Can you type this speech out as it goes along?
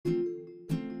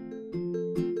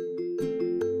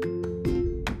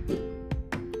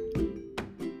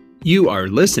You are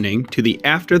listening to the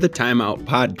After the Timeout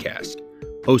podcast,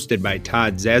 hosted by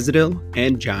Todd Zazadil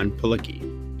and John Pilecki,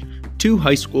 two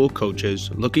high school coaches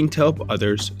looking to help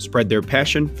others spread their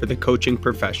passion for the coaching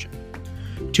profession.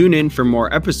 Tune in for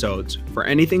more episodes for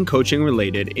anything coaching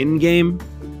related in-game,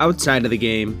 outside of the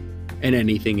game, and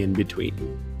anything in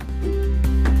between.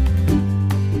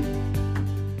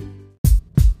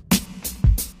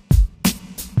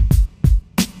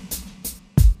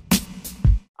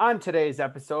 On today's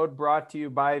episode, brought to you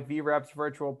by VREP's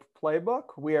Virtual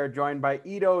Playbook, we are joined by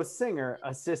Ido Singer,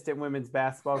 assistant women's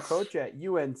basketball coach at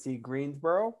UNC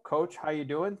Greensboro. Coach, how you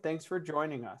doing? Thanks for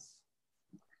joining us.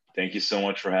 Thank you so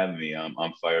much for having me. I'm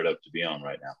fired up to be on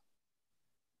right now.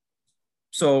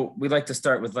 So we like to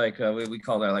start with we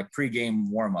call that pregame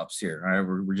warm-ups here. All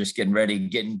right, we're just getting ready,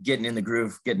 getting in the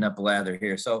groove, getting up a lather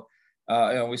here. So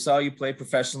we saw you play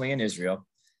professionally in Israel.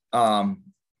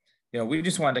 We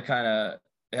just wanted to kind of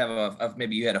have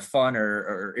maybe you had a fun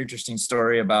or interesting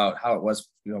story about how it was,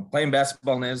 playing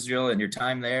basketball in Israel and your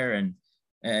time there.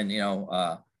 And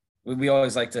we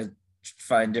always like to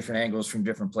find different angles from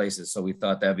different places. So we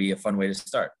thought that'd be a fun way to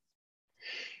start.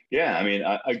 Yeah. I mean,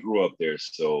 I grew up there.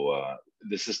 So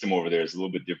the system over there is a little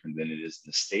bit different than it is in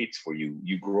the States, where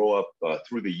you grow up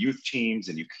through the youth teams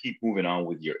and you keep moving on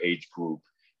with your age group.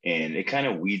 And it kind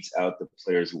of weeds out the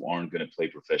players who aren't going to play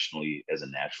professionally as a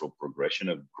natural progression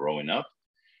of growing up.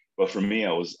 But for me,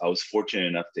 I was fortunate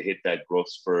enough to hit that growth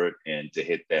spurt and to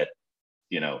hit that,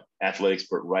 athletic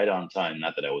spurt right on time.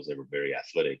 Not that I was ever very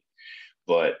athletic,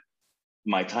 but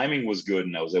my timing was good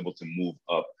and I was able to move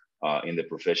up in the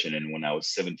profession. And when I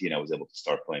was 17, I was able to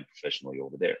start playing professionally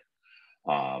over there.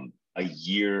 A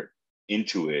year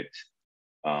into it,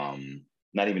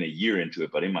 not even a year into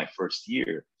it, but in my first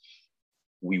year,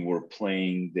 we were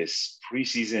playing this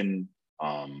preseason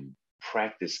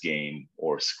practice game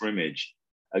or scrimmage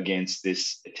against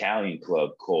this Italian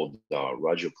club called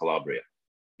Reggio Calabria.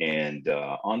 And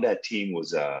on that team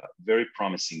was a very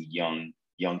promising young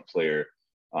player.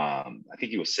 I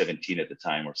think he was 17 at the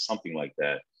time or something like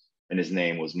that. And his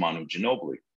name was Manu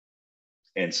Ginobili.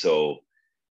 And so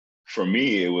for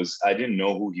me, I didn't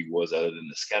know who he was other than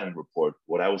the scouting report.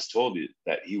 What I was told is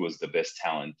that he was the best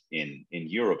talent in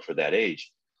Europe for that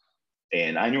age.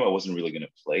 And I knew I wasn't really going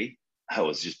to play. I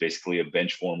was just basically a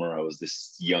bench warmer. I was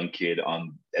this young kid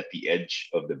at the edge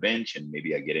of the bench, and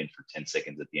maybe I get in for 10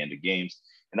 seconds at the end of games.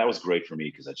 And that was great for me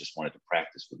because I just wanted to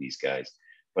practice with these guys.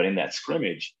 But in that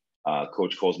scrimmage,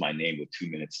 coach calls my name with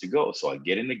 2 minutes to go. So I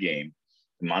get in the game.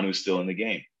 Manu's still in the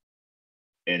game.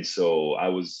 And so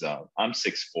I'm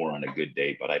 6'4" on a good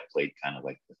day, but I played kind of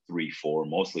like the 3-4,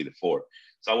 mostly the 4.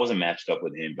 So I wasn't matched up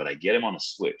with him, but I get him on a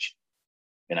switch.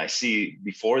 And I see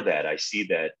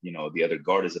that, the other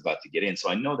guard is about to get in. So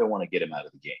I know they want to get him out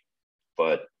of the game.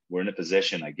 But we're in a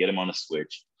possession. I get him on a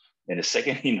switch. And the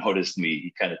second he noticed me,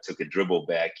 he kind of took a dribble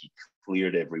back. He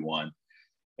cleared everyone.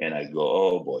 And I go,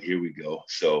 oh, boy, here we go.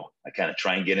 So I kind of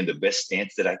try and get in the best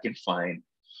stance that I can find.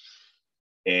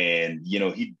 And,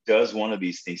 he does one of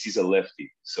these things. He's a lefty.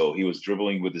 So he was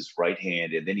dribbling with his right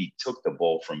hand. And then he took the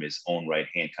ball from his own right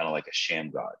hand, kind of like a sham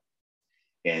god.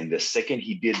 And the second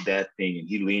he did that thing and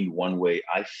he leaned one way,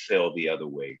 I fell the other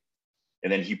way.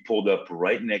 And then he pulled up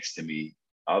right next to me,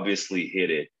 obviously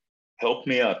hit it, helped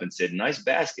me up and said, nice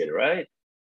basket, right?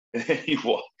 And then he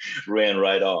ran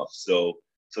right off. So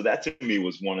that to me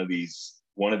was one of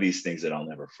these things that I'll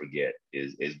never forget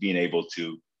is being able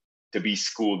to be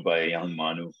schooled by a young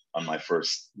Manu on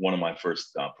one of my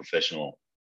first professional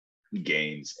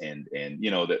games. And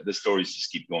the stories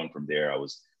just keep going from there. I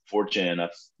was fortunate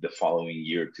enough the following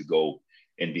year to go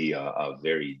and be a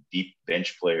very deep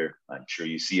bench player. I'm sure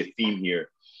you see a theme here,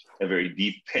 a very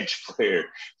deep bench player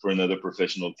for another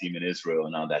professional team in Israel.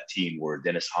 And on that team were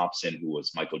Dennis Hobson, who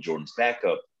was Michael Jordan's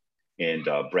backup, and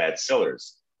Brad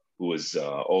Sellers, who was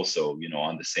also,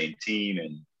 on the same team.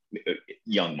 And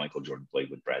young Michael Jordan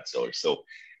played with Brad Sellers. So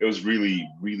it was really,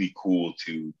 really cool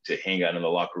to hang out in the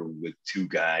locker room with two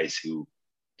guys who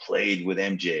played with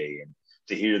MJ, and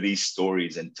to hear these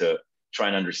stories and to try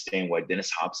and understand why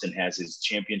Dennis Hobson has his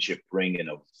championship ring in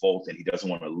a vault and he doesn't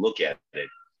want to look at it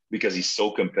because he's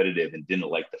so competitive and didn't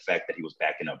like the fact that he was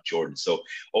backing up Jordan. So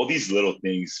all these little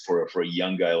things for a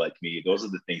young guy like me, those are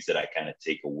the things that I kind of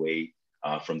take away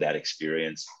from that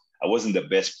experience. I wasn't the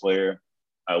best player.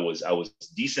 I was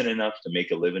decent enough to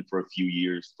make a living for a few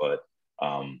years, but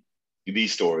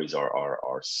these stories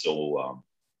are so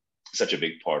such a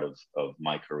big part of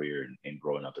my career and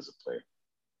growing up as a player.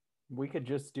 We could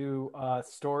just do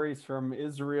stories from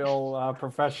Israel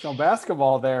professional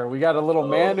basketball there. We got a little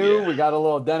Manu, yeah. We got a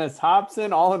little Dennis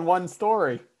Hobson, all in one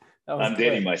story. I'm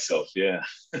dating myself, yeah.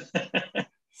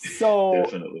 So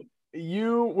definitely.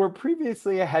 you were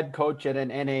previously a head coach at an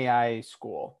NAIA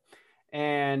school.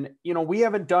 And, we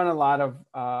haven't done a lot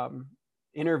of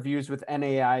interviews with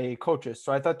NAIA coaches.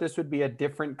 So I thought this would be a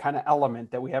different kind of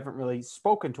element that we haven't really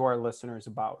spoken to our listeners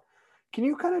about. Can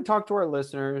you kind of talk to our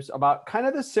listeners about kind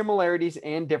of the similarities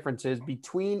and differences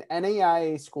between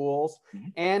NAIA schools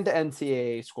and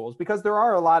NCAA schools? Because there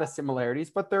are a lot of similarities,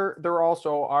 but there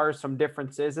also are some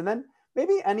differences. And then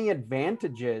maybe any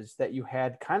advantages that you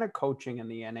had kind of coaching in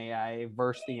the NAIA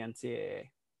versus the NCAA.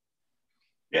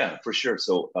 Yeah, for sure.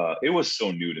 So it was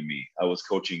so new to me. I was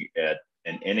coaching at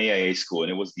an NAIA school,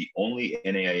 and it was the only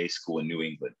NAIA school in New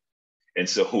England. And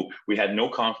so we had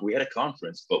we had a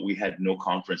conference, but we had no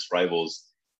conference rivals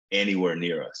anywhere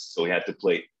near us. So we had to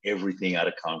play everything out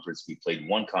of conference. We played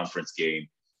one conference game,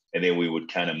 and then we would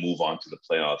kind of move on to the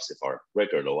playoffs if our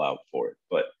record allowed for it.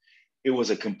 But it was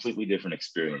a completely different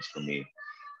experience for me.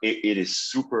 It is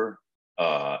super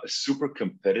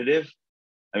competitive.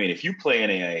 I mean, if you play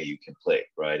NAIA, you can play,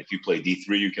 right? If you play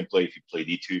D3, you can play. If you play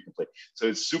D2, you can play. So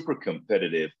it's super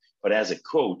competitive. But as a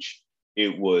coach,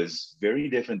 it was very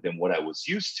different than what I was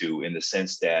used to, in the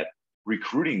sense that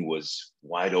recruiting was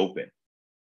wide open.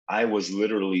 I was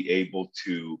literally able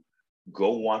to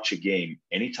go watch a game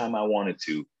anytime I wanted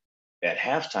to. At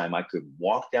halftime, I could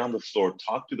walk down the floor,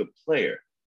 talk to the player,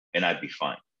 and I'd be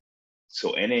fine.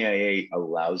 So NAIA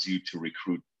allows you to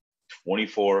recruit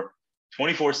 24/7,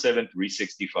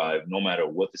 365, no matter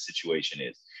what the situation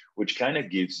is, which kind of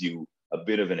gives you a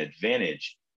bit of an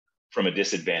advantage from a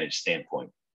disadvantage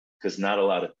standpoint, because not a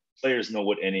lot of players know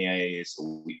what NAIA is.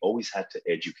 So we always had to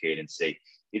educate and say,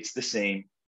 it's the same.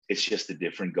 It's just a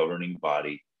different governing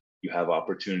body. You have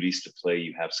opportunities to play.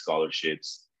 You have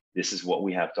scholarships. This is what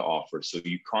we have to offer. So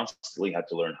you constantly have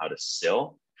to learn how to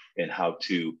sell and how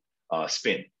to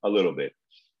spin a little bit.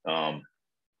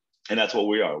 And that's what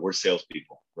we are. We're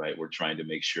salespeople, right? We're trying to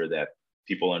make sure that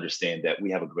people understand that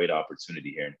we have a great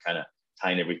opportunity here, and kind of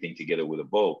tying everything together with a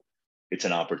bow. It's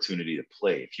an opportunity to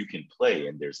play. If you can play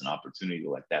and there's an opportunity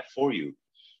like that for you,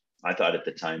 I thought at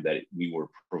the time that we were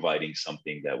providing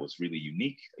something that was really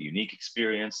unique, a unique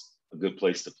experience, a good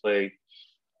place to play,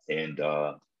 and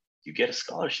you get a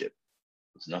scholarship.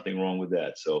 There's nothing wrong with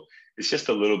that. So it's just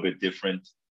a little bit different,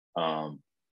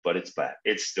 but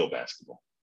it's still basketball.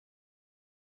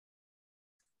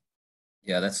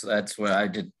 Yeah, that's what I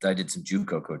did. I did some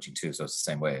JUCO coaching too, so it's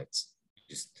the same way. It's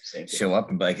just show up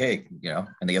and be like, hey,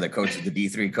 and the other coaches, the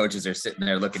D3 coaches, are sitting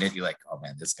there looking at you like, oh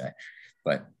man, this guy.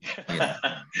 But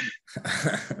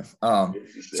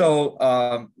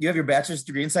so you have your bachelor's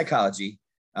degree in psychology.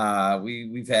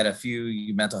 We've had a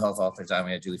few mental health authors on.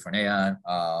 We had Julie Fournier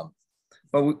on,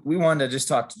 but we wanted to just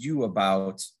talk to you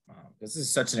about this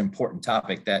is such an important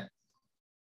topic that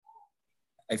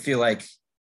I feel like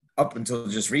up until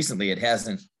just recently, it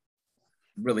hasn't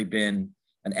really been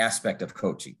an aspect of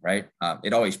coaching, right?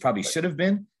 It always probably should have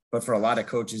been, but for a lot of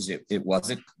coaches, it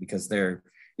wasn't, because they're,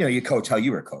 you coach how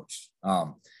you were coached.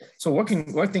 So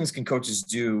what things can coaches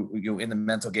do in the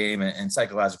mental game and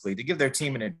psychologically to give their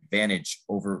team an advantage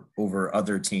over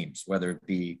other teams, whether it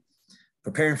be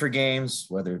preparing for games,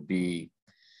 whether it be,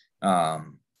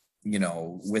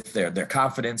 with their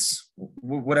confidence,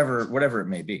 whatever it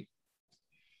may be.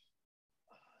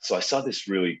 So I saw this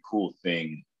really cool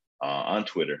thing on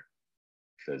Twitter,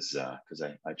 because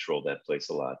I troll that place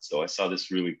a lot. So I saw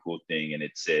this really cool thing, and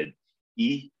it said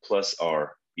E plus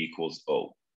R equals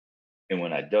O. And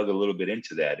when I dug a little bit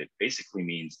into that, it basically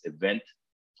means event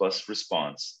plus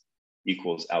response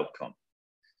equals outcome.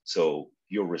 So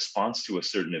your response to a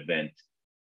certain event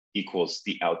equals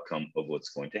the outcome of what's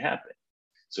going to happen.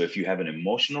 So if you have an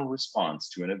emotional response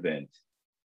to an event,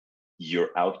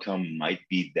 your outcome might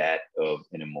be that of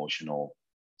an emotional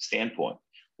standpoint.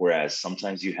 Whereas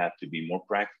sometimes you have to be more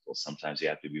practical. Sometimes you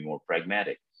have to be more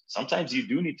pragmatic. Sometimes you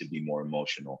do need to be more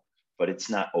emotional, but it's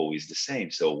not always the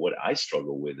same. So what I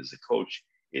struggle with as a coach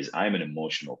is I'm an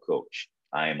emotional coach.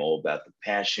 I am all about the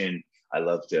passion. I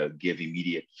love to give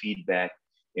immediate feedback.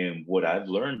 And what I've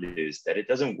learned is that it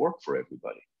doesn't work for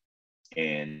everybody.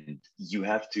 And you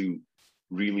have to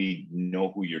really know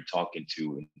who you're talking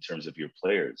to in terms of your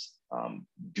players.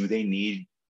 Do they need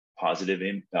positive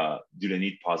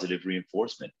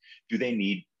reinforcement? Do they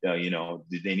need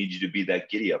do they need you to be that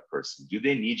giddy up person? Do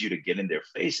they need you to get in their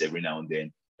face every now and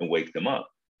then and wake them up?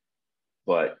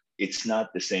 But it's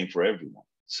not the same for everyone.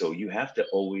 So you have to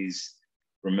always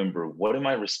remember, what am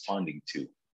I responding to?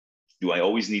 Do I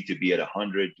always need to be at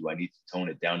 100? Do I need to tone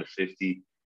it down to 50?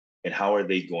 And how are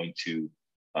they going to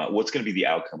what's going to be the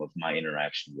outcome of my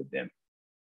interaction with them?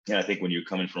 And I think when you're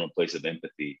coming from a place of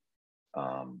empathy,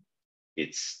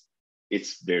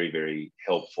 it's very, very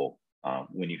helpful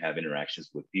when you have interactions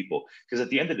with people. Because at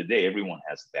the end of the day, everyone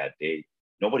has a bad day.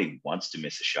 Nobody wants to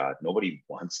miss a shot. Nobody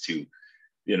wants to,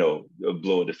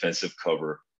 blow a defensive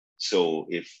cover. So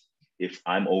if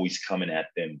I'm always coming at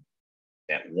them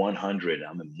at 100,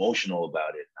 I'm emotional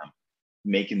about it, I'm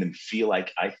making them feel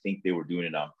like I think they were doing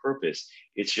it on purpose,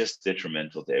 it's just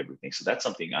detrimental to everything. So that's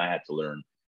something I had to learn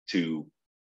to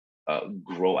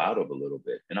grow out of a little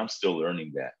bit. And I'm still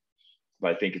learning that.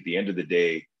 But I think at the end of the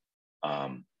day,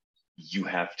 you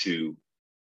have to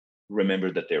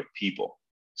remember that they're people.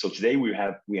 So today we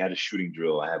had a shooting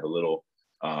drill. I have a little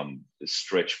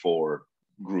stretch four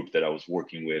group that I was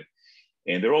working with,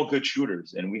 and they're all good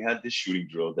shooters. And we had this shooting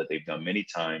drill that they've done many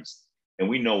times, and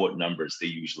we know what numbers they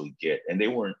usually get. And they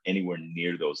weren't anywhere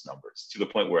near those numbers, to the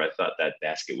point where I thought that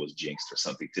basket was jinxed or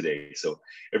something today. So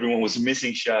everyone was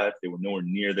missing shots. They were nowhere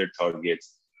near their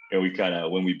targets. And we kind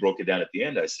of, when we broke it down at the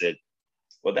end, I said,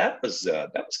 well, that was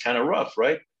kind of rough,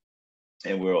 right?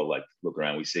 And we're all like, look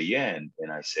around, we say, yeah.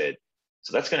 And I said,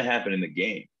 so that's going to happen in the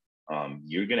game.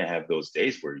 You're going to have those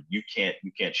days where you can't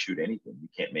shoot anything. You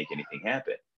can't make anything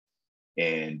happen.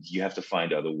 And you have to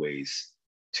find other ways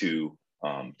to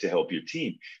help your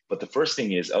team. But the first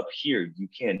thing is, up here,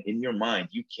 in your mind,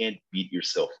 you can't beat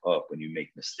yourself up when you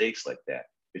make mistakes like that.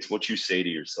 It's what you say to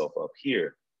yourself up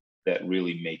here that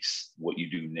really makes what you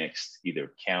do next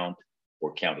either count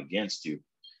or count against you.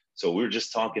 So we're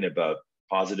just talking about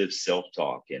positive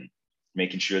self-talk and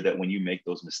making sure that when you make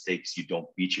those mistakes, you don't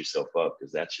beat yourself up,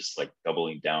 because that's just like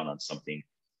doubling down on something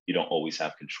you don't always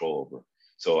have control over.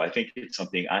 So I think it's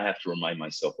something I have to remind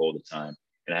myself all the time,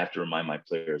 and I have to remind my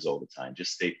players all the time.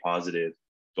 Just stay positive,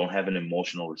 don't have an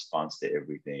emotional response to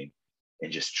everything,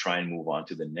 and just try and move on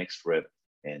to the next rep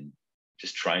and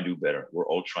just try and do better. We're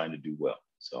all trying to do well.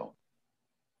 So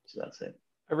that's it.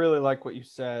 I really like what you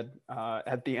said.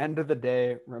 At the end of the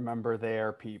day, remember they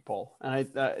are people. And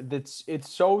it's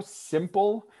so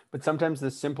simple, but sometimes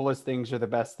the simplest things are the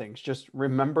best things. Just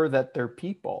remember that they're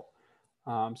people.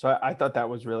 So I thought that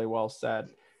was really well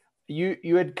said.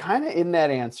 You had kind of, in that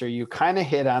answer, you kind of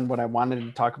hit on what I wanted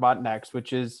to talk about next,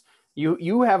 which is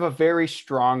you have a very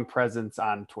strong presence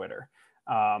on Twitter.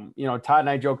 Todd and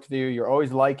I joked with you, you're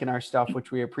always liking our stuff, which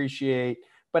we appreciate.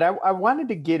 But I wanted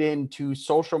to get into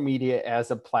social media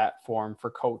as a platform for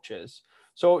coaches.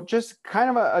 So just kind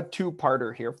of a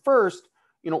two-parter here. First,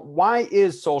 why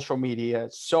is social media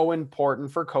so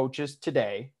important for coaches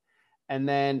today? And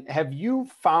then, have you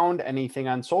found anything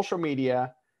on social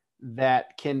media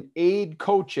that can aid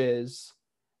coaches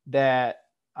that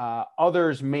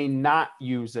others may not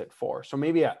use it for? So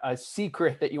maybe a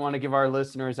secret that you want to give our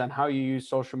listeners on how you use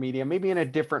social media, maybe in a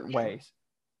different way.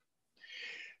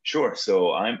 Sure.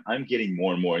 So I'm getting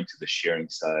more and more into the sharing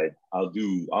side. I'll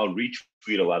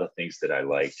retweet a lot of things that I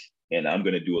like, and I'm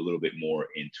going to do a little bit more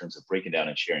in terms of breaking down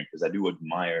and sharing, because I do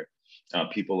admire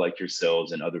people like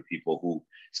yourselves and other people who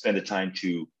spend the time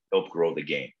to help grow the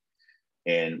game.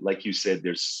 And like you said,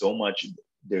 there's so much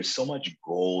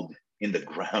gold in the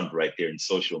ground right there in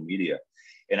social media.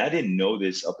 And I didn't know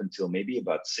this up until maybe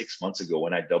about 6 months ago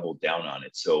when I doubled down on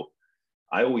it. So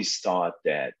I always thought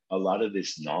that a lot of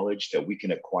this knowledge that we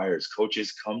can acquire as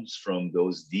coaches comes from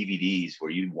those DVDs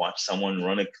where you watch someone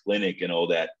run a clinic and all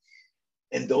that.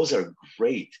 And those are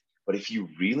great. But if you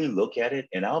really look at it,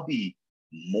 and I'll be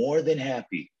more than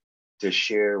happy to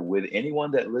share with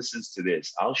anyone that listens to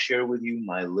this, I'll share with you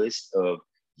my list of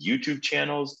YouTube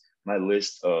channels, my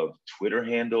list of Twitter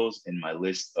handles, and my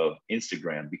list of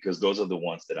Instagram, because those are the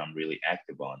ones that I'm really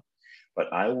active on.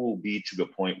 But I will be to the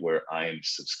point where I am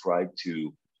subscribed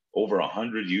to over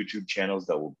 100 YouTube channels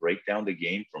that will break down the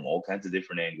game from all kinds of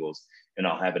different angles. And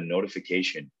I'll have a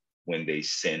notification when they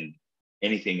send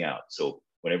anything out. So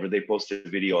whenever they post a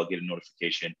video, I'll get a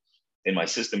notification. And my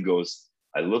system goes,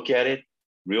 I look at it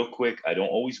real quick. I don't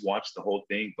always watch the whole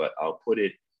thing, but I'll put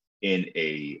it in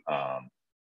a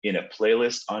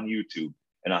playlist on YouTube,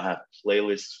 and I'll have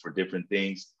playlists for different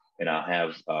things. And I'll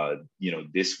have,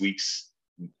 this week's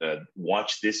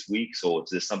watch this week. So if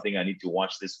there's something I need to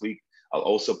watch this week, I'll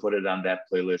also put it on that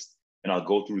playlist, and I'll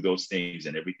go through those things,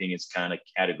 and everything is kind of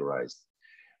categorized.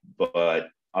 But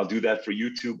I'll do that for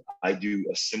YouTube. I do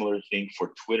a similar thing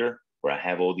for Twitter, where I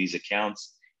have all these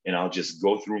accounts, and I'll just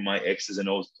go through my X's and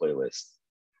O's playlist,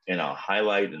 and I'll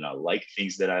highlight and I'll like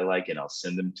things that I like, and I'll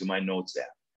send them to my notes app.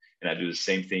 And I do the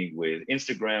same thing with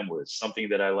Instagram, where it's something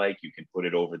that I like, you can put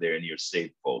it over there in your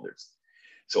saved folders.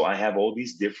 So I have all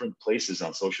these different places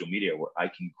on social media where I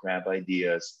can grab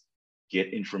ideas,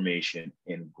 get information,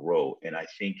 and grow. And I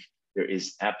think there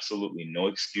is absolutely no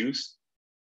excuse.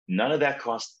 None of that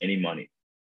costs any money.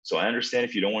 So I understand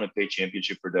if you don't want to pay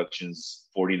Championship Productions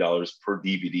 $40 per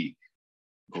DVD.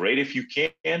 Great if you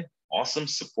can. awesome.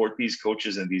 Support these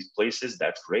coaches in these places.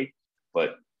 That's great.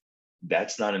 But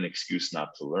that's not an excuse not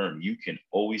to learn. You can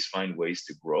always find ways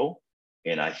to grow.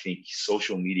 And I think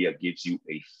social media gives you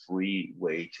a free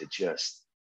way to just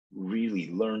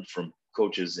really learn from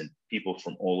coaches and people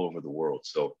from all over the world.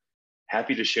 So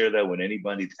happy to share that with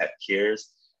anybody that cares.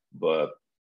 But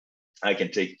I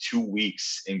can take 2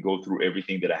 weeks and go through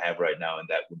everything that I have right now, and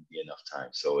that wouldn't be enough time.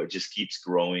 So it just keeps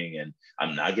growing, and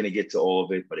I'm not going to get to all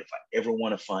of it. But if I ever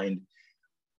want to find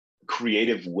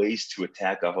creative ways to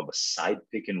attack off of a side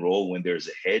pick and roll when there's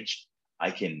a hedge,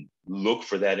 I can look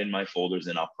for that in my folders,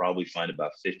 and I'll probably find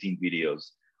about 15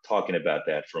 videos talking about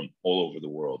that from all over the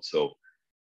world. So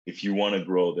if you want to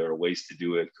grow, there are ways to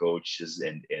do it, coaches.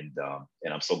 And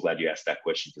I'm so glad you asked that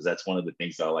question, because that's one of the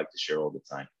things that I like to share all the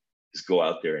time, is go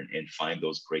out there and find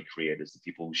those great creators, the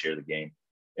people who share the game,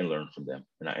 and learn from them.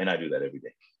 And I do that every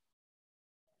day.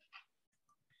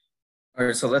 All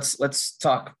right, so let's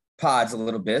talk pods a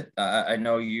little bit. I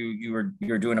know you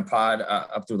were doing a pod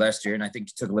up through last year, and I think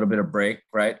you took a little bit of break,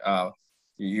 right?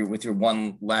 You with your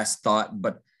one last thought,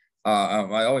 but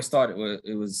I always thought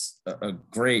it was a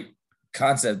great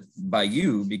concept by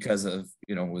you, because of,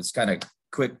 it was kind of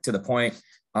quick to the point,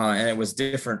 and it was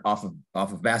different off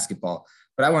of basketball.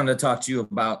 But I wanted to talk to you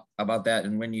about that,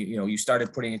 and when you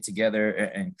started putting it together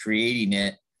and creating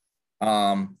it,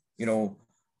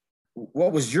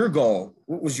 what was your goal?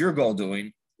 What was your goal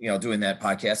doing that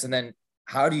podcast? And then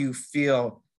how do you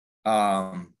feel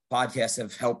podcasts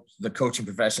have helped the coaching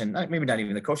profession? Maybe not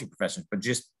even the coaching profession, but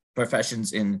just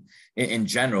professions in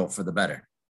general for the better?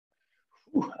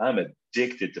 I'm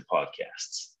addicted to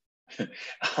podcasts.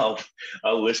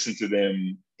 I'll listen to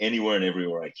them anywhere and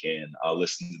everywhere I can. I'll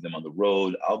listen to them on the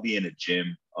road. I'll be in a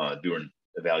gym during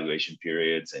evaluation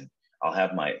periods, and I'll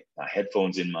have my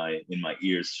headphones in my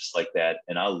ears just like that,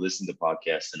 and I'll listen to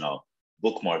podcasts, and I'll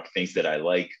bookmark things that I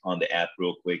like on the app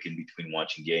real quick in between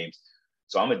watching games.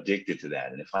 So I'm addicted to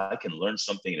that. And if I can learn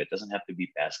something, and it doesn't have to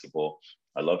be basketball,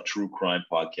 I love true crime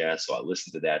podcasts, so I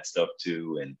listen to that stuff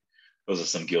too. And those are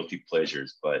some guilty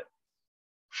pleasures. But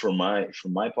for my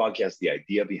podcast, the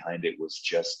idea behind it was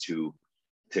just to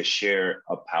share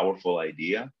a powerful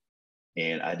idea.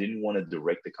 And I didn't want to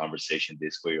direct the conversation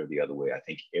this way or the other way. I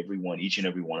think each and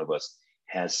every one of us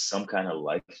has some kind of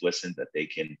life lesson that they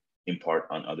can impart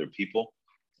on other people.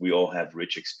 We all have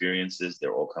rich experiences.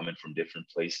 They're all coming from different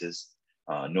places.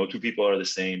 No two people are the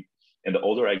same. And the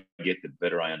older I get, the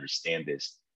better I understand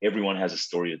this. Everyone has a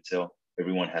story to tell.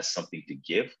 Everyone has something to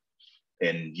give.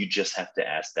 And you just have to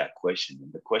ask that question.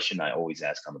 And the question I always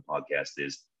ask on the podcast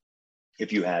is,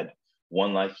 if you had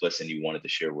one life lesson you wanted to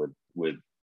share with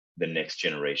the next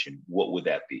generation, what would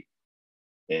that be?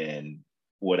 And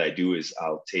what I do is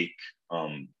I'll take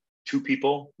two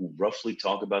people who roughly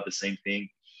talk about the same thing.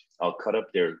 I'll cut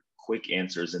up their quick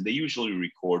answers, and they usually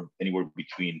record anywhere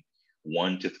between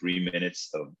 1 to 3 minutes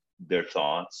of their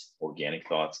thoughts, organic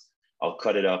thoughts. I'll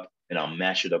cut it up and I'll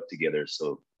mash it up together.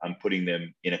 So I'm putting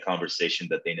them in a conversation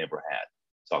that they never had,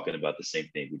 talking about the same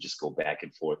thing. We just go back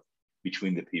and forth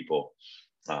between the people,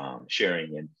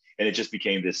 sharing. And it just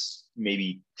became this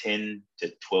maybe 10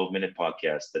 to 12 minute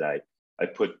podcast that I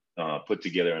put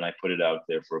together, and I put it out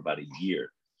there for about a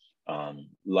year.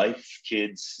 Life,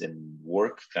 kids, and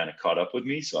work kind of caught up with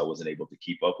me, so I wasn't able to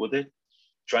keep up with it.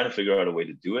 Trying to figure out a way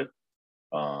to do it.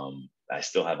 I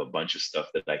still have a bunch of stuff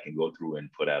that I can go through and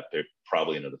put out there,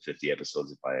 probably another 50 episodes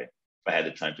if I had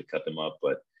the time to cut them up,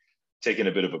 but taking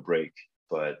a bit of a break.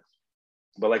 But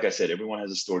like I said, everyone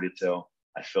has a story to tell.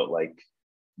 I felt like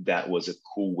that was a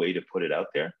cool way to put it out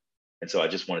there. And so I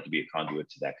just wanted to be a conduit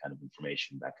to that kind of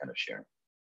information, that kind of sharing.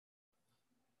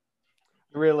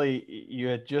 Really, you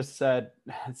had just said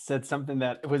something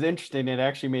that was interesting. It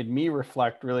actually made me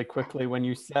reflect really quickly when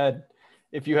you said,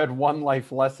 if you had one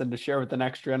life lesson to share with the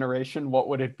next generation, what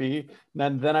would it be?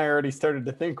 And then I already started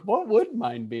to think, what would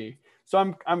mine be? So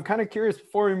I'm kind of curious,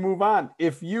 before we move on,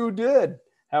 if you did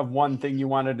have one thing you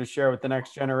wanted to share with the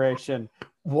next generation,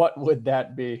 what would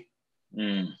that be?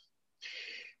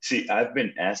 See, I've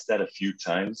been asked that a few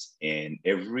times, and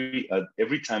every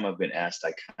time I've been asked,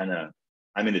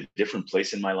 I'm in a different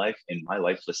place in my life, and my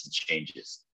life lesson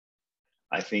changes.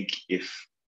 I think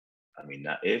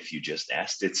not if, you just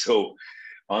asked it. So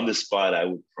on the spot, I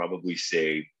would probably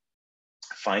say,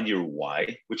 find your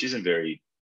why, which isn't very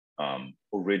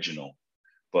original,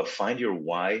 but find your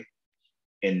why.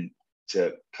 And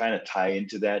to kind of tie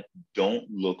into that, don't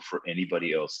look for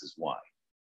anybody else's why.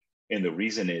 And the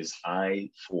reason is,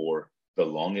 for the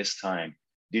longest time,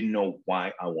 didn't know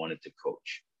why I wanted to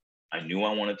coach. I knew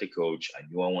I wanted to coach. I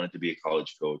knew I wanted to be a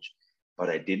college coach, but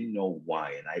I didn't know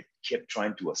why. And I kept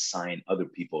trying to assign other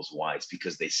people's whys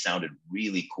because they sounded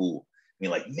really cool. I mean,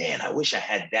 like, man, I wish I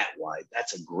had that why.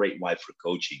 That's a great why for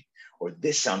coaching. Or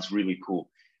this sounds really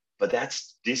cool. But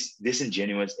that's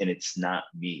disingenuous, and it's not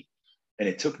me. And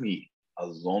it took me a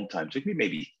long time. It took me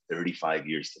maybe 35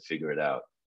 years to figure it out.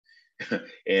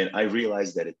 And I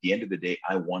realized that at the end of the day,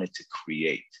 I wanted to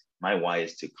create. My why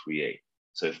is to create.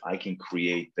 So if I can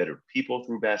create better people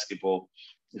through basketball,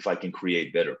 if I can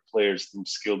create better players through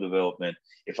skill development,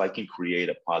 if I can create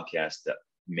a podcast that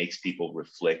makes people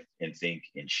reflect and think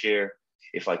and share,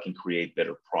 if I can create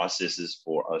better processes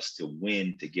for us to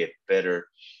win, to get better,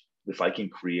 if I can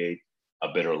create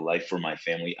a better life for my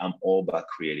family, I'm all about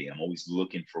creating. I'm always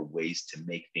looking for ways to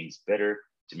make things better,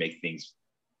 to make things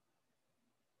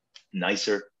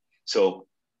nicer. So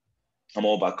I'm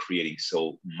all about creating.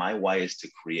 So my why is to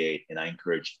create, and I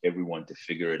encourage everyone to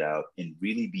figure it out and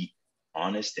really be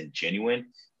honest and genuine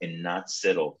and not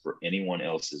settle for anyone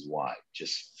else's why.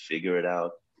 Just figure it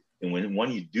out. And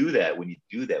when you do that, when you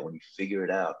figure it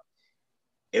out,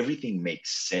 everything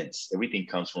makes sense. Everything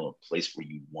comes from a place where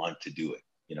you want to do it.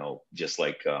 You know, just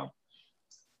like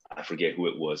I forget who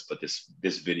it was, but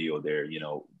this video there, you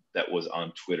know, that was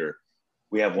on Twitter.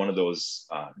 We have one of those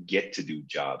get to do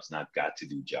jobs, not got to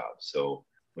do jobs. So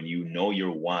when you know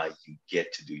your why, you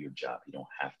get to do your job. You don't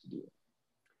have to do it.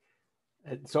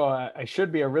 So I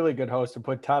should be a really good host to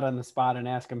put Todd on the spot and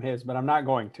ask him his, but I'm not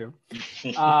going to.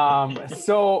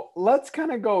 So let's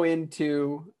kind of go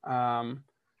into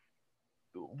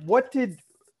what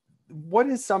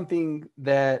is something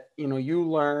that, you know, you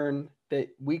learn that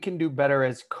we can do better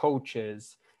as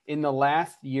coaches in the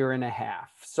last year and a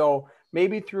half. So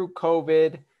maybe through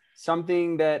COVID,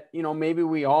 something that, you know, maybe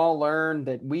we all learned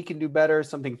that we can do better,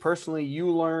 something personally you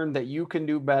learned that you can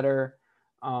do better.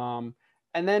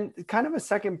 And then kind of a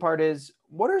second part is,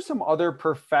 what are some other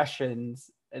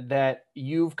professions that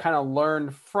you've kind of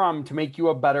learned from to make you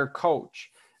a better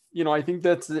coach? You know, I think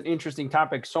that's an interesting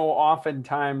topic. So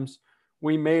oftentimes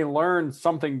we may learn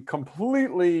something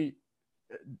completely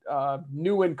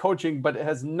new in coaching, but it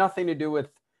has nothing to do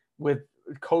with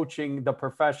coaching the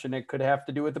profession. It could have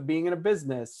to do with being in a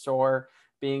business or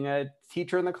being a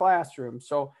teacher in the classroom.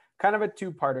 So kind of a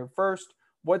two-parter. First,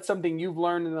 what's something you've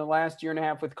learned in the last year and a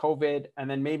half with COVID, and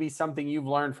then maybe something you've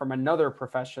learned from another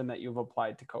profession that you've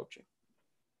applied to coaching?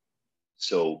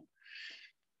 So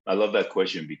I love that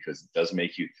question because it does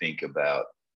make you think about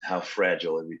how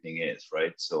fragile everything is,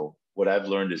 right? So what I've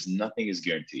learned is nothing is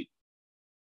guaranteed.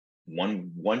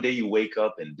 One day you wake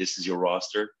up and this is your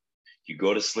roster. You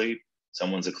go to sleep,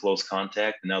 someone's a close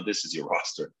contact, and now this is your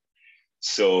roster.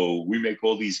 So we make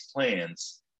all these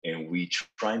plans and we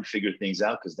try and figure things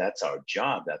out because that's our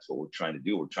job. That's what we're trying to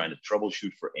do. We're trying to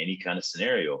troubleshoot for any kind of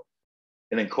scenario.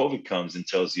 And then COVID comes and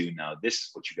tells you, now this is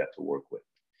what you got to work with.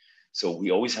 So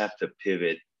we always have to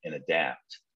pivot and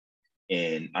adapt.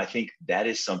 And I think that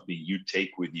is something you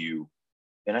take with you.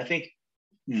 And I think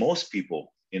most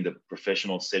people in the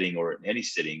professional setting or in any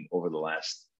setting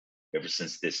ever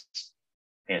since this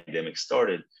pandemic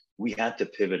started, we had to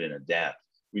pivot and adapt.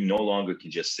 We no longer can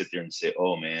just sit there and say,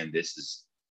 oh man,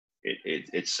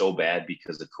 it's so bad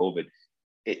because of COVID.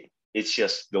 It's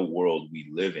just the world we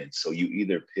live in. So you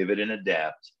either pivot and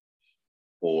adapt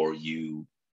or you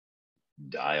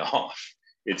die off.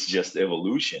 It's just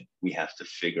evolution. We have to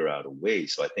figure out a way.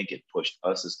 So I think it pushed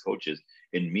us as coaches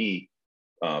and me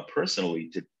personally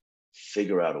to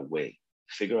figure out a way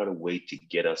to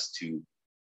get us to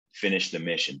finish the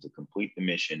mission, to complete the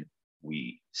mission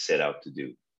we set out to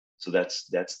do. So that's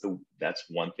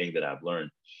one thing that I've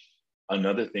learned.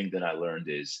 Another thing that I learned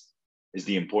is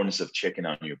the importance of checking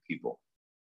on your people.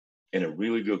 And a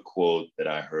really good quote that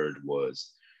I heard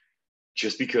was,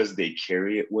 just because they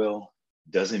carry it well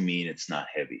doesn't mean it's not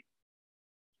heavy.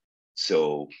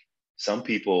 So some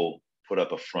people put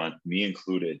up a front, me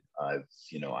included.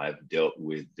 I've dealt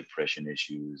with depression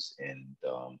issues and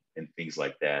things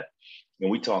like that. And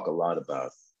we talk a lot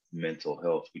about mental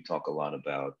health. We talk a lot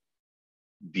about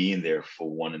being there for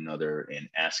one another and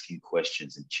asking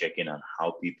questions and checking on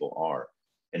how people are,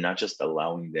 and not just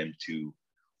allowing them to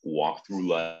walk through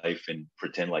life and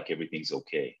pretend like everything's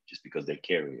okay just because they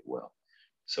carry it well.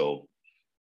 So,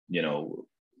 you know,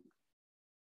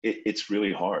 it's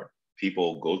really hard.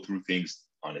 People go through things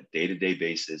on a day-to-day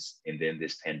basis, and then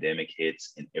this pandemic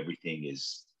hits and everything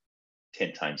is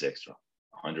 10 times extra,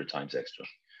 100 times extra.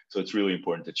 So it's really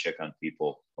important to check on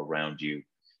people around you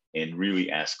and really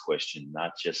ask questions,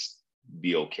 not just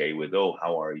be okay with, oh,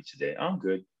 how are you today? I'm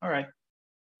good. All right.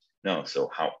 No, so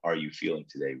how are you feeling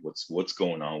today? What's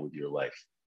going on with your life?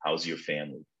 How's your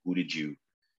family? Who did you,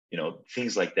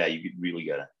 things like that. You really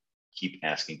gotta keep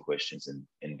asking questions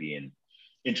and being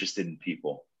interested in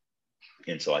people.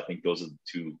 And so I think those are the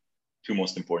two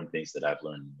most important things that I've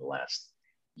learned in the last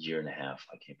year and a half.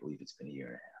 I can't believe it's been a year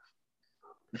and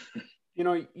a half. You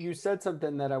know, you said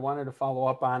something that I wanted to follow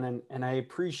up on, and I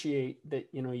appreciate that,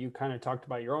 you know, you kind of talked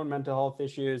about your own mental health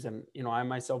issues, and, you know, I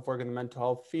myself work in the mental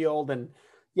health field. And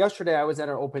yesterday I was at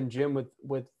an open gym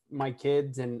with my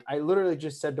kids, and I literally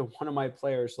just said to one of my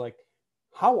players, like,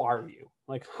 how are you?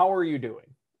 Like, how are you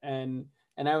doing? And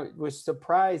I was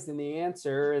surprised in the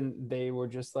answer, and they were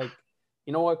just like,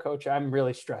 you know what, coach, I'm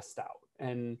really stressed out.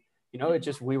 And, you know, it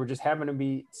just, we were just having to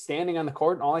be standing on the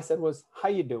court, and all I said was, how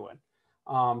you doing?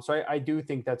 So I do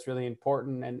think that's really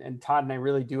important. And Todd and I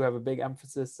really do have a big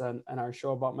emphasis on our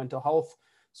show about mental health.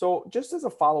 So just as a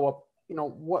follow-up, you know,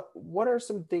 what are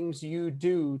some things you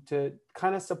do to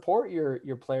kind of support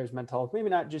your players' mental health? Maybe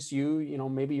not just you know,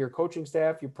 maybe your coaching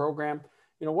staff, your program,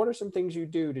 you know, what are some things you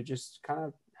do to just kind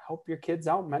of help your kids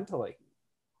out mentally?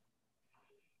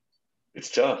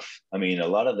 It's tough. I mean, a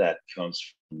lot of that comes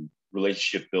from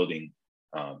relationship building.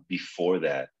 Before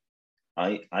that,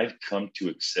 I've come to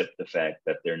accept the fact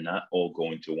that they're not all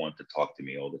going to want to talk to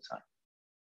me all the time.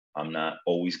 I'm not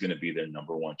always going to be their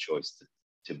number one choice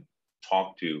to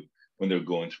talk to when they're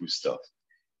going through stuff.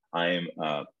 I am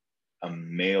a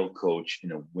male coach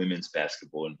in a women's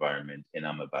basketball environment, and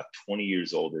I'm about 20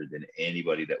 years older than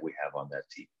anybody that we have on that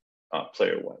team,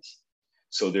 player-wise.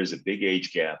 So there's a big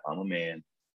age gap. I'm a man,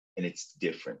 and it's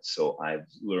different. So I've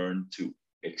learned to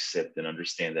accept and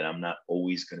understand that I'm not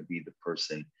always going to be the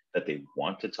person that they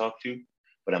want to talk to,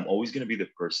 but I'm always going to be the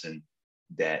person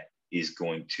that is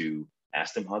going to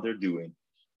ask them how they're doing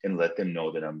and let them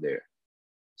know that I'm there.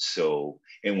 So,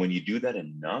 and when you do that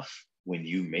enough, when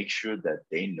you make sure that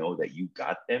they know that you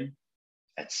got them,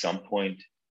 at some point,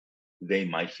 they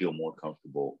might feel more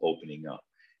comfortable opening up.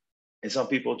 And some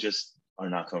people just are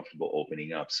not comfortable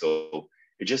opening up. So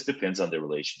it just depends on the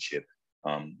relationship.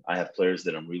 I have players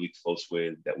that I'm really close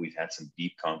with, that we've had some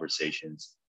deep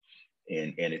conversations,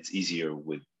 and it's easier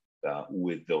with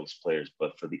those players.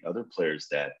 But for the other players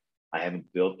that I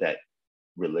haven't built that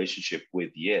relationship with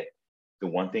yet, the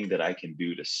one thing that I can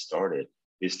do to start it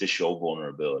is to show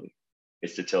vulnerability.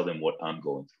 It's to tell them what I'm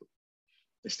going through.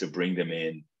 It's to bring them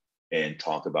in and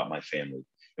talk about my family.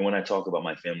 And when I talk about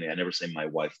my family, I never say my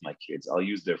wife, my kids. I'll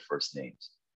use their first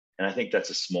names. And I think that's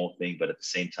a small thing, but at the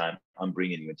same time, I'm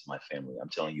bringing you into my family. I'm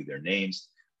telling you their names.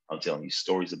 I'm telling you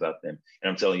stories about them. And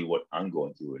I'm telling you what I'm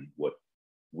going through and what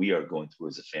we are going through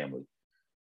as a family.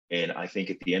 And I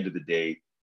think at the end of the day,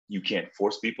 you can't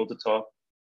force people to talk,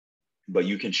 but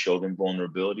you can show them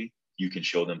vulnerability. You can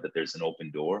show them that there's an open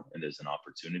door and there's an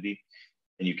opportunity,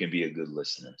 and you can be a good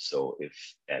listener. So if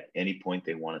at any point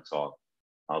they want to talk,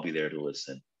 I'll be there to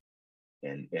listen.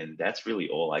 And that's really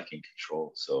all I can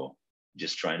control. So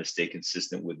just trying to stay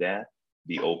consistent with that,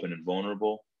 be open and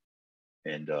vulnerable,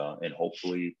 and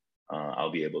hopefully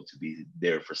I'll be able to be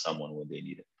there for someone when they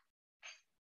need it.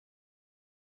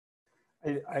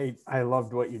 I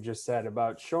loved what you just said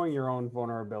about showing your own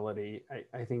vulnerability.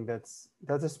 I think that's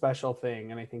a special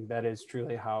thing. And I think that is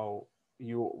truly how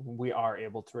we are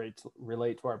able to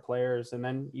relate to our players, and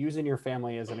then using your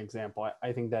family as an example.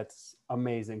 I think that's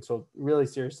amazing. So really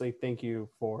seriously, thank you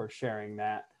for sharing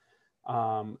that.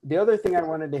 The other thing I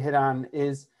wanted to hit on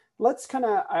is, let's kind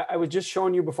of, I was just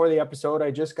showing you before the episode,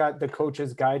 I just got the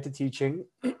Coach's Guide to Teaching,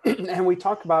 and we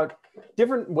talk about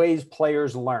different ways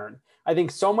players learn. I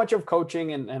think so much of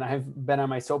coaching, and I've been on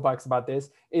my soapbox about this,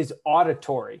 is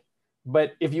auditory.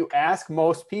 But if you ask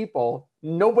most people,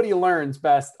 nobody learns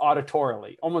best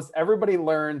auditorily. Almost everybody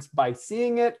learns by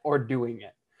seeing it or doing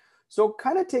it. So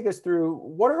kind of take us through,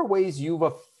 what are ways you've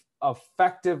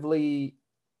effectively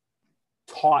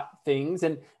taught things,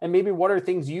 and maybe what are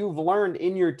things you've learned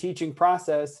in your teaching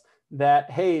process that,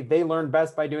 hey, they learn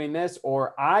best by doing this,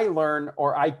 or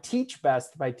I teach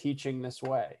best by teaching this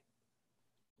way?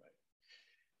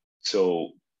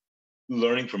 So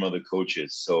learning from other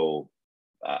coaches. So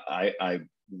I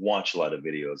watch a lot of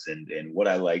videos, and what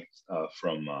I liked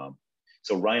from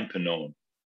so Ryan Pannone,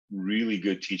 really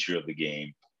good teacher of the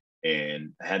game,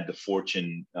 and had the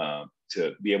fortune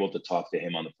to be able to talk to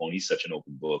him on the phone. He's such an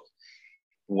open book.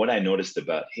 What I noticed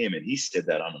about him, and he said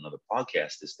that on another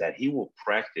podcast, is that he will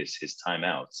practice his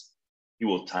timeouts. He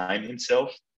will time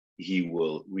himself. He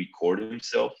will record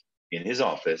himself in his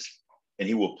office, and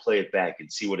he will play it back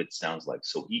and see what it sounds like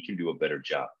so he can do a better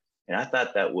job. And I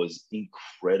thought that was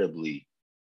incredibly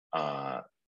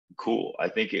cool. I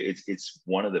think it's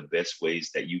one of the best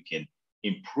ways that you can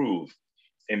improve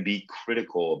and be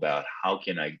critical about how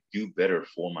can I do better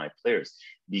for my players,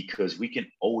 because we can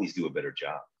always do a better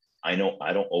job. I know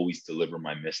I don't always deliver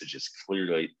my messages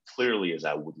clearly as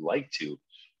I would like to,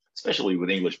 especially with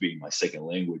English being my second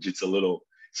language. It's a little,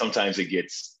 sometimes it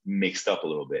gets mixed up a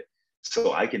little bit.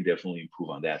 So I can definitely improve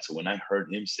on that. So when I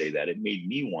heard him say that, it made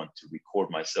me want to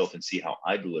record myself and see how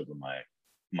I deliver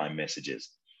my messages.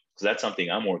 So that's something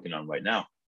I'm working on right now.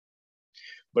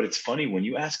 But it's funny when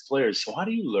you ask players, so how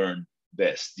do you learn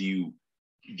best? Do you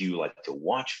like to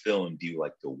watch film? Do you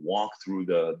like to walk through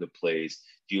the plays?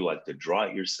 Do you like to draw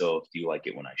it yourself? Do you like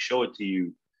it when I show it to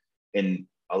you? And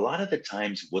a lot of the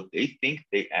times, what they think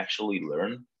they actually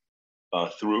learn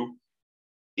through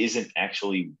isn't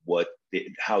actually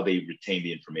how they retain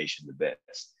the information the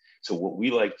best. So what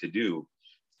we like to do,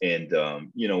 and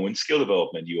in skill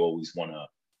development, you always want to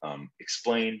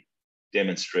explain,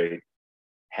 demonstrate,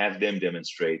 have them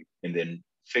demonstrate, and then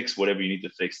fix whatever you need to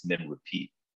fix, and then repeat.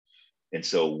 And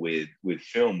so with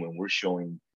film, when we're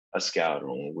showing a scout or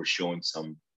when we're showing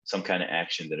some kind of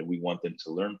action that we want them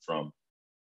to learn from,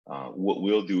 what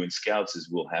we'll do in scouts is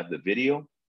we'll have the video,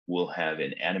 we'll have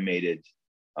an animated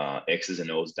X's and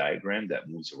O's diagram that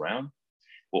moves around.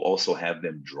 We'll also have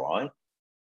them draw it,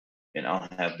 and I'll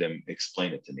have them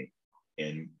explain it to me.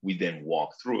 And we then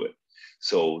walk through it.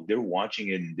 So they're watching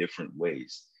it in different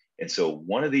ways. And so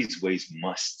one of these ways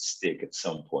must stick at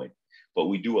some point, but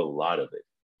we do a lot of it.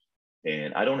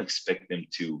 And I don't expect them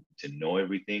to know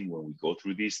everything when we go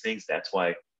through these things. That's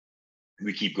why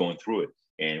we keep going through it.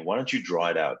 And why don't you draw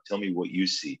it out? Tell me what you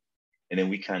see. And then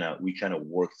we kind of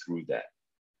work through that.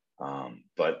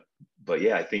 But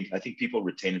yeah, I think people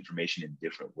retain information in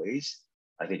different ways.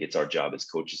 I think it's our job as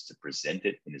coaches to present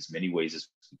it in as many ways as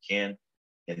we can,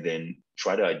 and then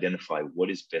try to identify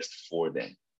what is best for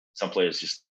them. Some players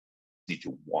just need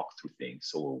to walk through things.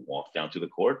 So we'll walk down to the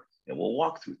court and we'll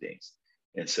walk through things.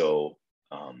 And so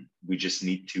we just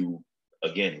need to,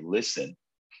 again, listen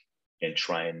and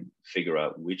try and figure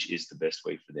out which is the best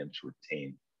way for them to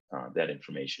retain that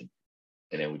information.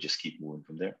 And then we just keep moving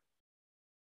from there.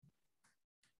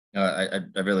 I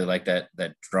really like that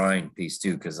drawing piece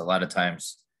too, because a lot of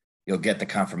times you'll get the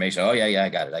confirmation. Oh yeah, I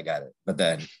got it. But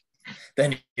then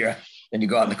you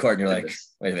go out in the court and you're like,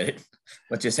 wait a minute,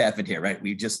 what just happened here, right?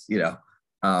 We just,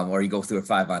 or you go through a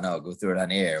 5-on-0, go through it on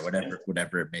the air,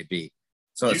 whatever it may be.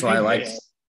 So that's why I like.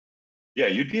 Yeah,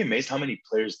 you'd be amazed how many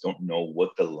players don't know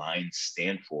what the lines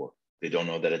stand for. They don't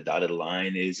know that a dotted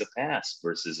line is a pass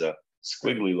versus a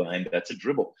squiggly line that's a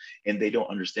dribble, and they don't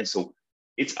understand. So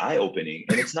it's eye-opening,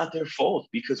 and it's not their fault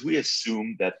because we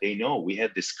assume that they know. We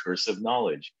have this curse of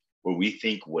knowledge where we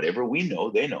think whatever we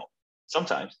know, they know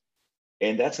sometimes.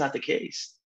 And that's not the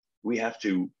case. We have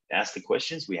to ask the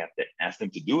questions. We have to ask them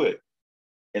to do it.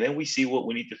 And then we see what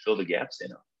we need to fill the gaps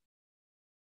in on.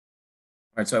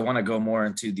 All right, so I want to go more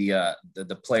into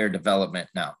the player development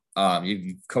now.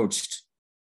 You've coached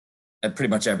at pretty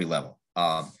much every level.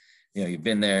 You've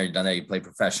been there, you've done that, you play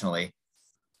professionally.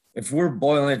 If we're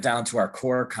boiling it down to our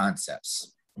core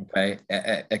concepts, okay,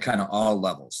 at kind of all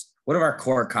levels, what are our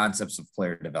core concepts of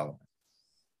player development?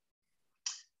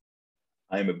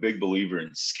 I am a big believer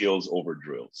in skills over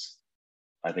drills.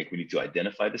 I think we need to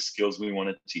identify the skills we want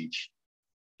to teach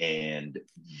and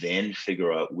then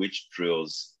figure out which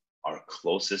drills are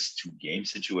closest to game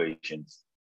situations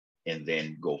and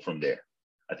then go from there.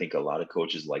 I think a lot of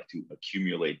coaches like to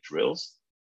accumulate drills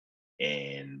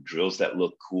and drills that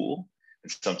look cool.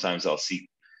 And sometimes I'll see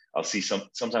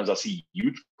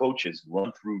youth coaches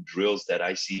run through drills that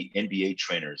I see NBA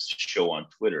trainers show on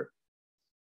Twitter.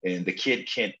 And the kid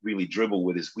can't really dribble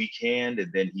with his weak hand.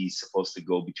 And then he's supposed to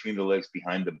go between the legs,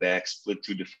 behind the back, split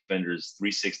two defenders,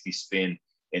 360 spin,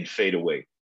 and fade away.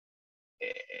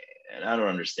 And I don't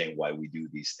understand why we do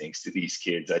these things to these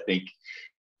kids. I think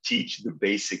teach the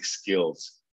basic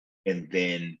skills and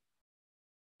then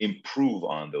improve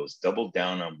on those, double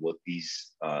down on what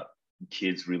these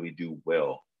kids really do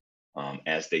well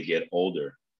as they get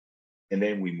older. And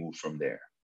then we move from there.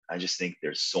 I just think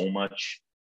there's so much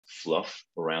fluff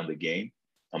around the game.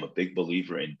 I'm a big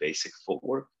believer in basic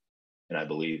footwork. And I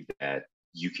believe that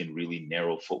you can really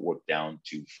narrow footwork down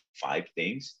to 5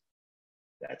 things.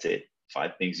 That's it.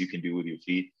 5 things you can do with your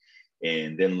feet,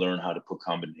 and then learn how to put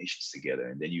combinations together.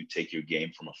 And then you take your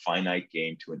game from a finite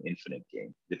game to an infinite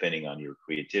game, depending on your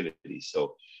creativity.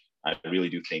 So I really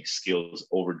do think skills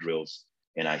over drills.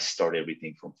 And I start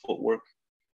everything from footwork.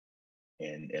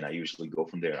 And I usually go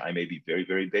from there. I may be very,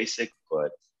 very basic,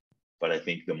 but I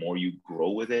think the more you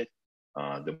grow with it,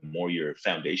 the more your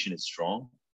foundation is strong.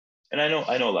 And I know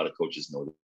a lot of coaches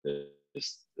know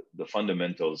this. The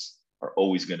fundamentals are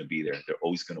always going to be there. They're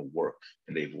always going to work.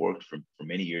 And they've worked for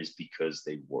many years because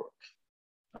they work.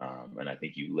 And I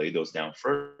think you lay those down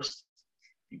first,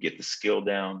 you get the skill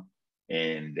down,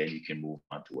 and then you can move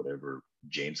on to whatever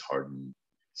James Harden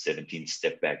 17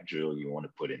 step back drill you want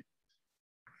to put in.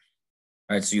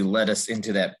 All right, so you led us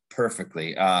into that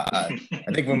perfectly. I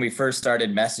think when we first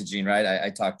started messaging, right, I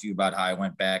talked to you about how I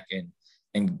went back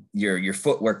and your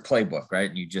footwork playbook, right?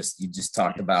 And you just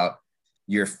talked about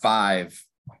your 5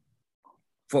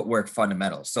 footwork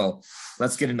fundamentals. So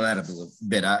let's get into that a little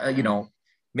bit.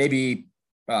 Maybe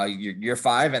your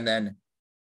 5, and then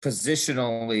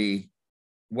positionally,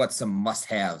 what some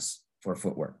must-haves for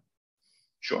footwork.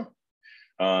 Sure.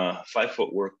 5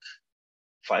 footwork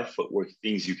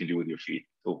things you can do with your feet.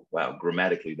 Oh, wow.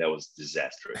 Grammatically, that was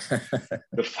disastrous.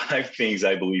 The 5 things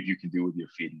I believe you can do with your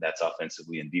feet, and that's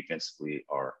offensively and defensively,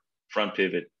 are front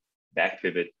pivot, back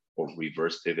pivot, or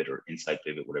reverse pivot, or inside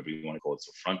pivot, whatever you want to call it.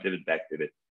 So front pivot, back pivot,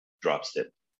 drop step,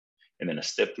 and then a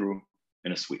step through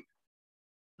and a sweep.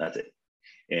 That's it.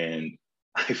 And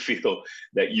I feel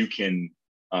that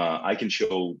I can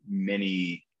show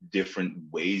many different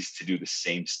ways to do the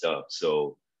same stuff.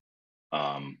 So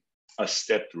a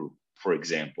step through, for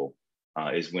example,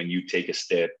 is when you take a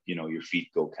step, your feet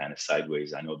go kind of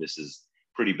sideways. I know this is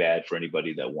pretty bad for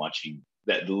anybody that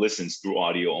listens through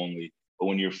audio only, but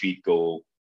when your feet go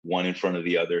one in front of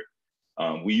the other,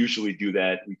 we usually do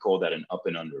that. We call that an up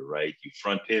and under, right? You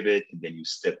front pivot and then you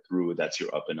step through. That's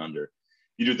your up and under.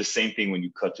 You do the same thing when you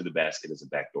cut to the basket as a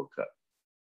backdoor cut.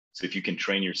 So if you can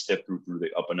train your step through the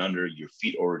up and under, your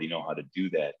feet already know how to do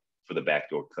that for the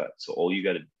backdoor cut. So all you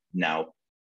got to now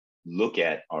look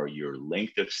at are your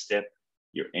length of step,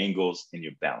 your angles, and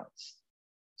your balance.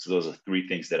 So those are 3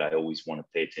 things that I always want to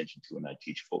pay attention to when I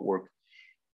teach footwork,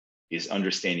 is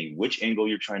understanding which angle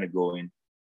you're trying to go in,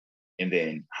 and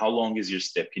then how long is your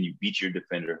step? Can you beat your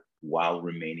defender while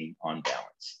remaining on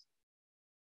balance?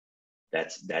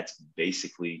 That's the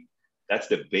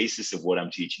basis of what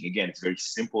I'm teaching. Again, it's very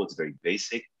simple, it's very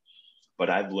basic, but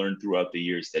I've learned throughout the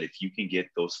years that if you can get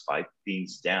those 5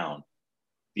 things down,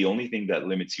 the only thing that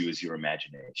limits you is your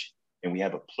imagination. And we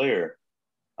have a player,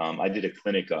 I did a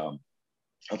clinic a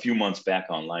few months back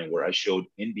online where I showed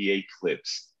NBA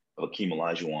clips of Akeem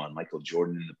Olajuwon, Michael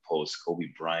Jordan in the post,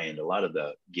 Kobe Bryant, a lot of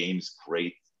the game's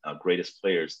greatest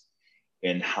players,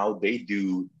 and how they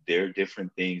do their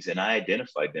different things. And I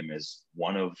identified them as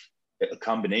one of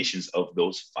combinations of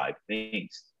those 5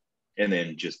 things. And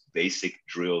then just basic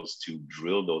drills to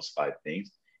drill those 5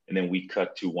 things. And then we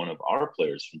cut to one of our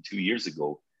players from 2 years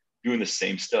ago doing the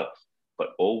same stuff.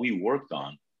 But all we worked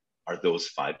on are those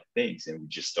 5 things. And we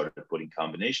just started putting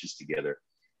combinations together.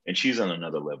 And she's on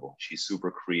another level. She's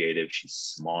super creative. She's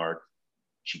smart.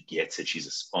 She gets it. She's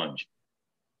a sponge.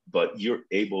 But you're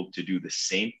able to do the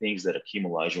same things that Akeem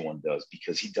Olajuwon does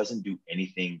because he doesn't do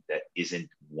anything that isn't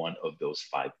one of those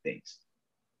 5 things.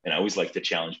 And I always like to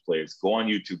challenge players, go on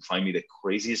YouTube, find me the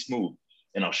craziest move,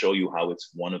 and I'll show you how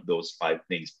it's one of those 5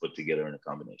 things put together in a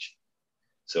combination.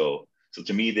 So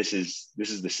to me, this is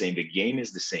the same. The game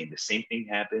is the same. The same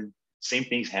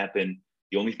things happen.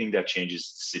 The only thing that changes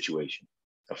is the situation.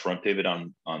 A front pivot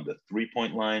on the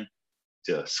 3-point line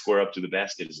to square up to the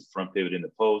basket is a front pivot in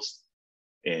the post.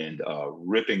 And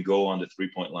rip and go on the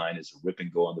 3-point line is a rip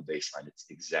and go on the baseline. It's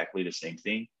exactly the same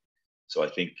thing. So I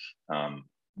think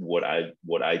what I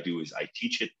do is I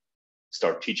teach it,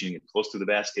 start teaching it close to the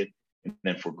basket, and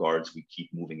then for guards we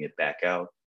keep moving it back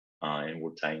out, and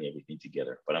we're tying everything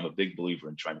together. But I'm a big believer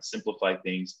in trying to simplify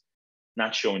things,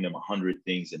 not showing them 100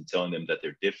 things and telling them that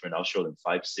they're different. I'll show them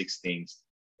 5, 6 things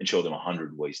and show them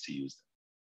 100 ways to use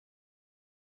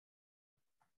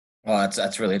them. Well,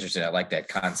 that's really interesting. I like that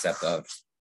concept of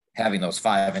having those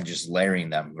 5 and just layering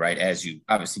them, right? As you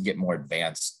obviously get more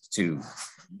advanced to,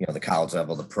 the college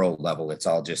level, the pro level, it's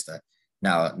all just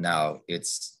now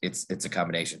it's a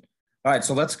combination. All right.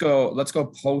 So let's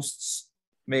go posts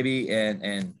maybe.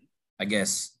 And I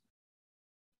guess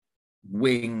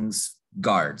wings,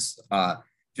 guards, if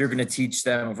you're going to teach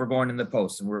them, if we're going in the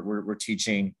post and we're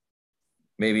teaching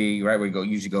maybe, right, we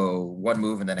usually go one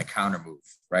move and then a counter move,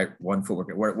 right? One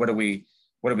footwork. What are we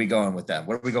going with them?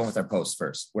 What are we going with our posts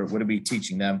first? What are we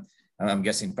teaching them? I'm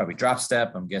guessing probably drop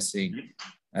step. I'm guessing,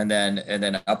 and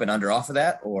then up and under off of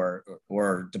that, or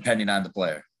depending on the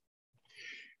player.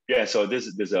 Yeah. So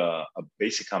there's a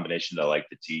basic combination that I like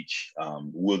to teach.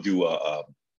 We'll do a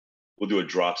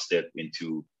drop step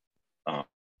into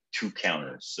 2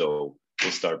 counters. So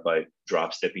we'll start by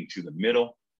drop stepping to the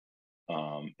middle.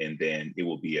 And then it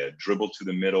will be a dribble to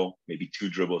the middle, maybe 2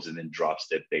 dribbles, and then drop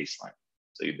step baseline.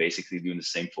 So you're basically doing the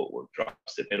same footwork: drop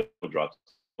step middle, drop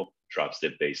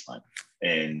step baseline.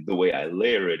 And the way I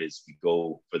layer it is we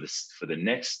go for the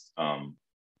next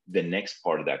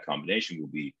part of that combination will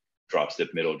be drop step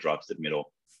middle,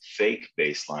 fake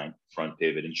baseline, front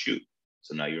pivot, and shoot.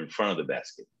 So now you're in front of the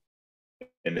basket.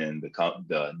 And then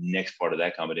the next part of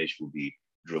that combination will be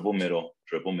dribble middle,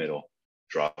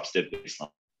 drop step baseline.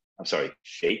 I'm sorry,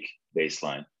 fake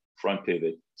baseline, front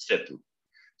pivot, step through.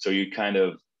 So you're kind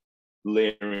of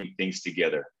layering things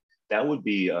together. That would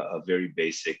be a very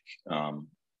basic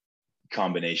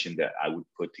combination that I would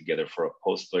put together for a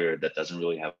post player that doesn't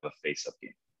really have a face-up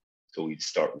game. So we'd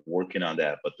start working on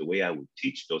that. But the way I would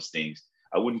teach those things,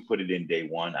 I wouldn't put it in day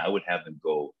one. I would have them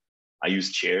go. I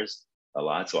use chairs a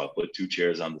lot, so I'll put 2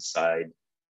 chairs on the side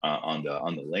on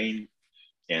the lane,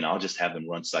 and I'll just have them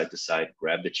run side to side,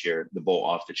 grab the ball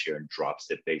off the chair, and drop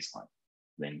step baseline.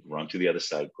 Then run to the other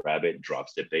side, grab it, drop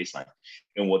step baseline.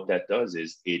 And what that does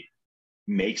is it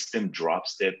makes them drop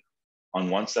step. On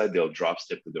one side, they'll drop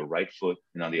step with the right foot,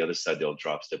 and on the other side, they'll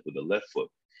drop step with the left foot.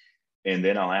 And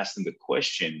then I'll ask them the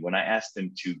question. When I ask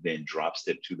them to then drop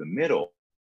step to the middle,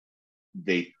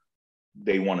 they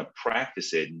want to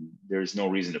practice it. And there's no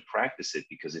reason to practice it,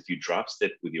 because if you drop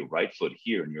step with your right foot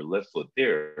here and your left foot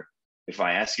there, if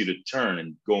I ask you to turn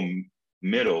and go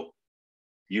middle,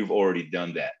 you've already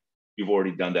done that. You've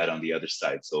already done that on the other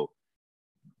side. So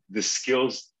the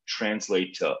skills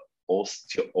translate to all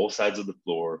sides of the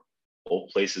floor, all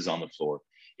places on the floor.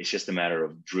 It's just a matter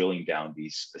of drilling down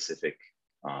these specific,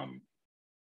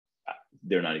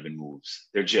 they're not even moves.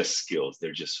 They're just skills.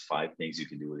 They're just 5 things you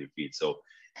can do with your feet. So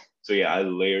yeah, I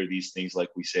layer these things like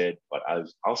we said, but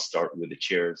I'll start with the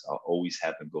chairs. I'll always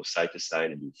have them go side to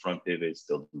side and do front pivots.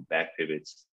 They'll do back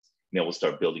pivots. And then we'll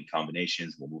start building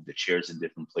combinations. We'll move the chairs in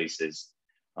different places.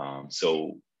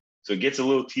 So it gets a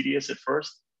little tedious at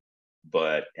first,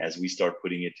 but as we start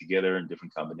putting it together in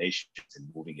different combinations and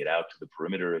moving it out to the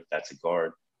perimeter, if that's a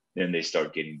guard, then they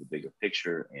start getting the bigger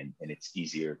picture, and it's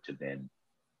easier to then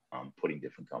putting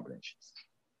different combinations.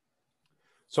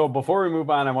 So before we move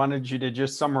on, I wanted you to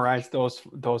just summarize those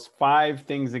 5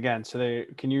 things again. So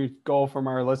can you go from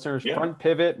our listeners? Yeah. Front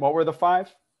pivot, what were the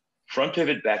 5? Front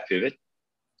pivot, back pivot,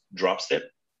 drop step,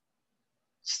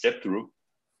 step through.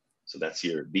 So that's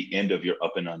the end of your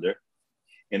up and under,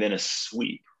 and then a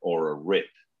sweep or a rip.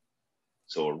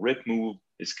 So a rip move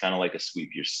is kind of like a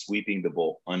sweep. You're sweeping the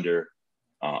ball under,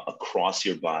 across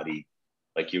your body,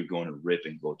 like you're going to rip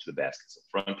and go to the basket. So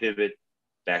front pivot,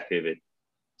 back pivot,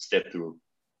 step through.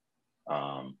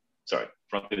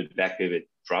 Front pivot, back pivot,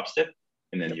 drop step,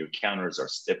 and then your counters are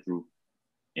step through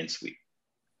and sweep.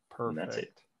 Perfect. And that's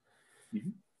it. Mm-hmm.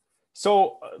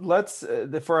 So let's,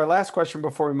 for our last question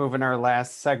before we move in our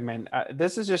last segment,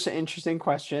 this is just an interesting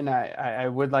question. I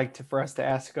would like for us to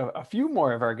ask a few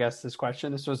more of our guests this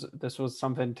question. This was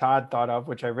something Todd thought of,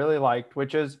 which I really liked,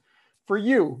 which is, for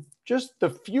you, just the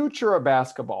future of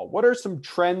basketball. What are some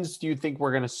trends do you think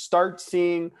we're going to start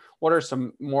seeing? What are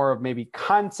some more of maybe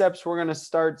concepts we're going to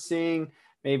start seeing?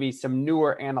 Maybe some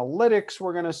newer analytics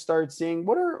we're going to start seeing?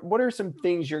 What are some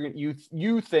things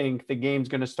you think the game's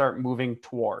going to start moving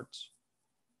towards?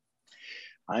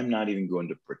 I'm not even going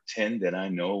to pretend that I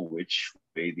know which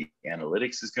way the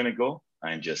analytics is going to go.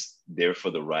 I'm just there for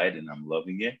the ride, and I'm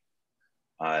loving it.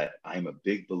 I'm a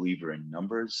big believer in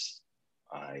numbers.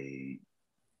 I'm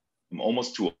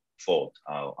almost to a fault.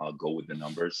 I'll go with the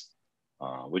numbers,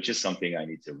 which is something I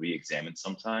need to re-examine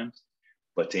sometimes.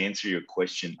 But to answer your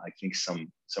question, I think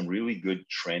some really good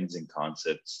trends and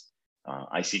concepts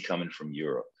I see coming from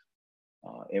Europe.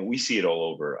 And we see it all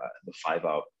over. The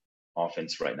 5-out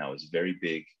offense right now is very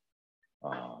big.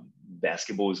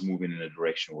 Basketball is moving in a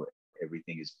direction where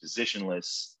everything is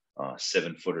positionless.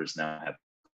 7-footers now have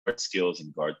guard skills,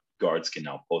 and guards can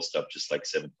now post up just like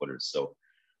 7-footers. So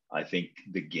I think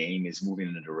the game is moving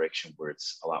in a direction where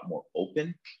it's a lot more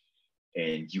open,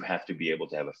 and you have to be able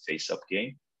to have a face-up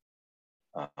game.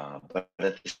 But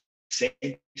at the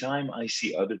same time, I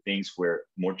see other things where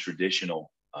more traditional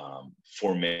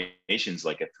formations,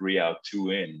 like a 3-out,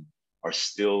 2-in, are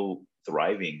still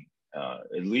thriving,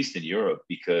 at least in Europe,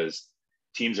 because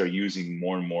teams are using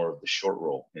more and more of the short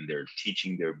roll, and they're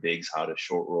teaching their bigs how to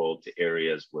short roll to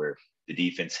areas where the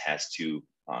defense has to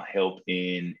help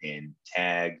in and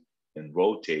tag and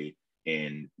rotate,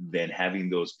 and then having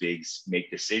those bigs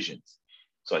make decisions.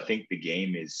 So I think the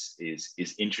game is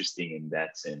interesting in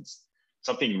that sense.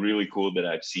 Something really cool that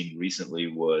I've seen recently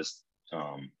was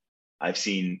I've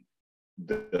seen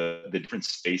the different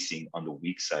spacing on the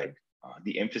weak side,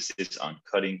 the emphasis on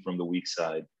cutting from the weak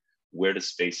side, where to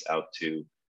space out to.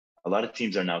 A lot of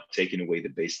teams are now taking away the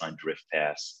baseline drift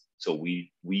pass. So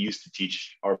we used to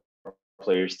teach our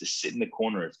players to sit in the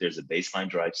corner. If there's a baseline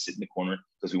drive, sit in the corner,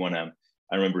 because we want to,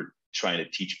 I remember trying to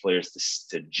teach players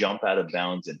to jump out of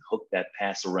bounds and hook that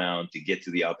pass around to get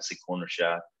to the opposite corner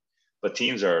shot. But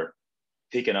teams are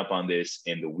picking up on this,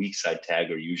 and the weak side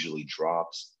tagger usually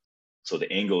drops. So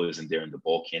the angle isn't there and the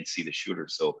ball can't see the shooter.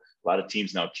 So a lot of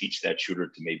teams now teach that shooter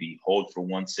to maybe hold for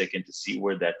 1 second to see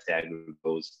where that tag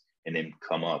goes and then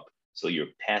come up. So your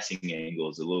passing angle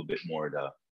is a little bit more at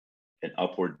an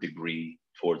upward degree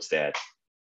towards that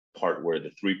part where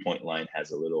the 3-point line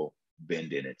has a little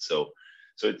bend in it. So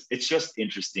it's just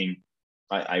interesting.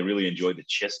 I really enjoy the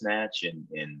chess match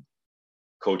and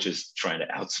coaches trying to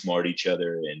outsmart each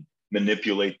other and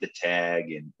manipulate the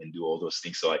tag and do all those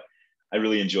things. So I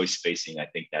really enjoy spacing. I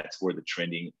think that's where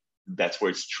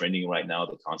it's trending right now,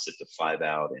 the concept of 5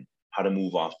 out and how to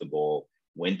move off the ball,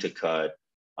 when to cut,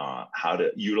 how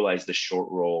to utilize the short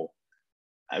roll.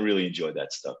 I really enjoy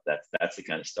that stuff. That's the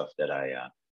kind of stuff that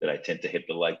I tend to hit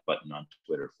the like button on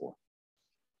Twitter for.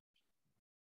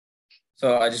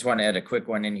 So I just want to add a quick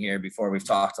one in here before we've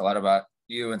talked a lot about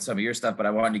you and some of your stuff, but I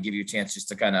wanted to give you a chance just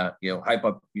to kind of, hype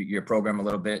up your program a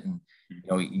little bit. And,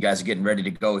 you guys are getting ready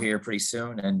to go here pretty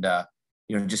soon. And,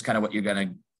 just kind of what you're going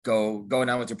to going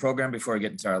on with your program before we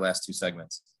get into our last 2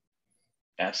 segments.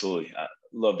 Absolutely. I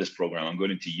love this program. I'm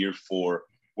going into year 4,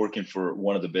 working for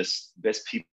one of the best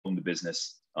people in the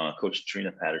business. Coach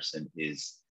Trina Patterson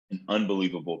is an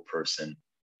unbelievable person.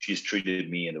 She's treated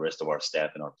me and the rest of our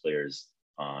staff and our players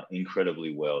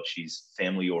incredibly well. She's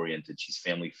family oriented. She's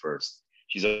family first.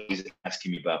 She's always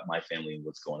asking me about my family and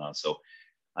what's going on. So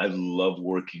I love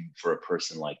working for a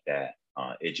person like that.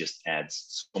 It just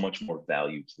adds so much more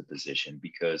value to the position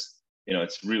because,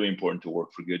 it's really important to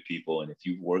work for good people. And if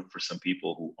you work for some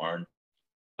people who aren't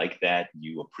like that,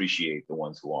 you appreciate the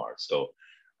ones who are. So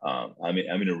I'm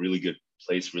in a really good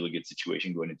place, really good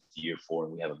situation going into year 4.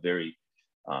 And we have a very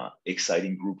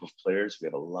exciting group of players. We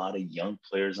have a lot of young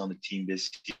players on the team this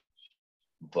year,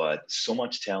 but so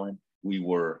much talent. We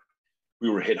were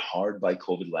hit hard by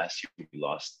COVID last year. We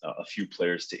lost a few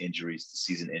players to injuries, to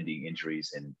season-ending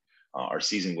injuries, and our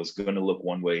season was going to look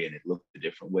one way and it looked a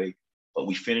different way. But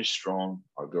we finished strong.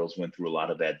 Our girls went through a lot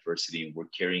of adversity, and we're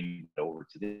carrying it over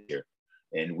to this year.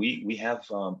 And we have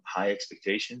high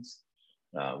expectations.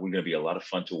 We're going to be a lot of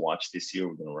fun to watch this year.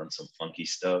 We're going to run some funky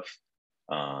stuff.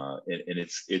 And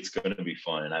it's going to be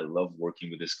fun. And I love working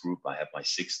with this group. I have my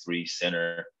 6'3"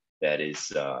 center that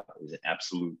is an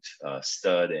absolute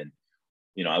stud. And,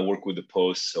 I work with the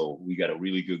post. So we got a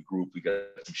really good group. We got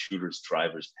some shooters,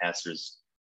 drivers, passers.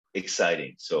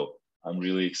 Exciting. So I'm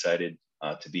really excited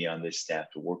to be on this staff,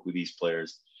 to work with these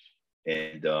players.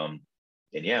 And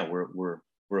yeah, we're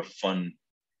a fun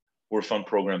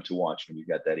program to watch when you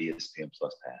got that ESPN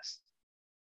Plus pass.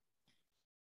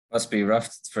 Must be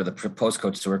rough for the post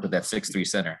coach to work with that 6'3"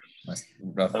 center.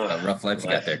 Rough life you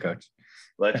got there, coach.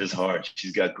 Life is hard.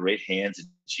 She's got great hands and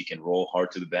she can roll hard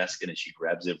to the basket and she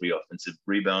grabs every offensive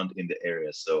rebound in the area.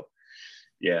 So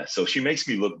yeah, so she makes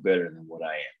me look better than what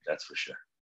I am. That's for sure.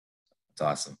 That's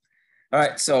awesome. All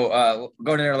right. So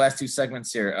going into our last 2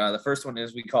 segments here. The first one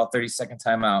is we call 30-second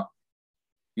timeout.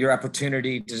 Your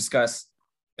opportunity to discuss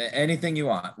anything you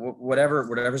want,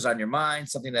 whatever's on your mind,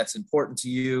 something that's important to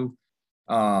you.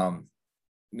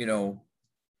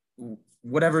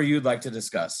 Whatever you'd like to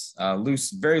discuss,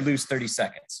 very loose 30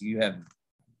 seconds. You have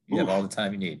all the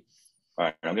time you need. All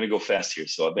right, I'm going to go fast here.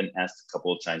 So I've been asked a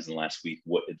couple of times in the last week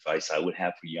what advice I would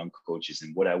have for young coaches.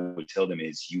 And what I would tell them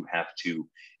is you have to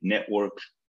network,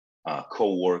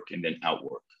 co-work, and then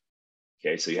outwork.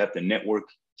 Okay, so you have to network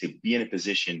to be in a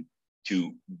position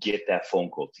to get that phone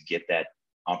call, to get that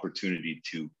opportunity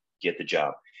to get the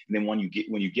job. And then when you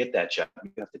get that job,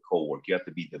 you have to co-work. You have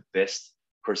to be the best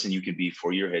person you can be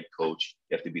for your head coach.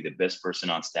 You have to be the best person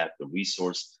on staff, the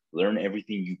resource, learn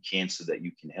everything you can so that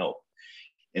you can help.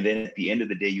 And then at the end of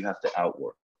the day, you have to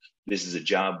outwork. This is a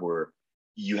job where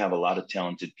you have a lot of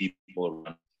talented people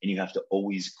around and you have to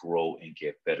always grow and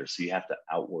get better. So you have to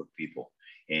outwork people.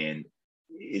 And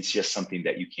it's just something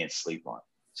that you can't sleep on.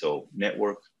 So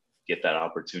network, get that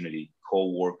opportunity,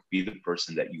 co-work, be the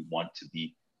person that you want to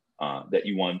be,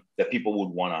 that people would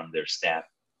want on their staff,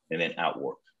 and then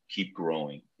outwork. Keep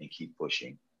growing and keep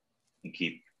pushing and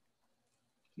keep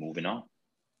moving on.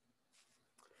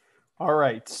 All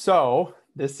right. So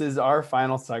this is our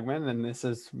final segment, and this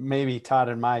is maybe Todd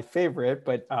and my favorite,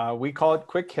 but we call it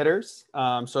quick hitters.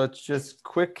 So it's just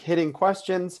quick hitting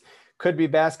questions, could be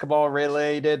basketball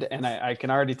related. And I can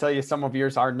already tell you some of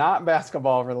yours are not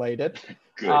basketball related.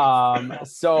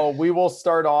 So we will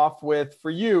start off with,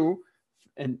 for you,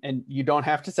 and you don't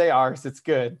have to say ours, it's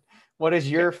good. What is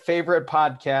your favorite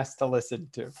podcast to listen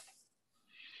to? All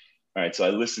right. So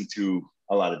I listen to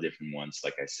a lot of different ones.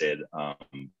 Like I said,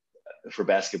 for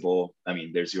basketball, I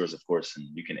mean, there's yours, of course, and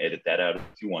you can edit that out if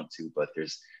you want to, but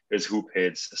there's Hoop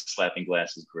Heads, Slapping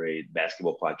Glass is great.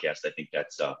 Basketball podcast, I think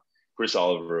that's Chris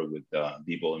Oliver with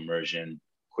B-Ball Immersion,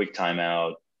 Quick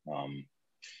Timeout.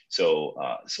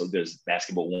 So there's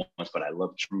basketball ones, but I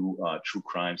love true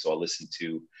crime. So I'll listen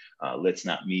to Let's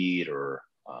Not Meet or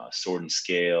Sword and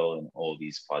Scale and all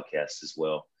these podcasts as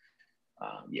well.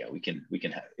 Yeah, we can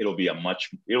have, it'll be a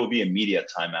media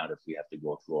timeout if we have to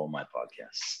go through all my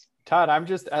podcasts. Todd, I'm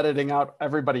just editing out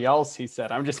everybody else. He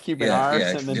said, I'm just keeping ours.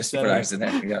 Yeah, and then just put ours in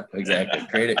there. Yeah,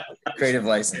 exactly. Creative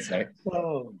license, right?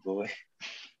 Oh boy.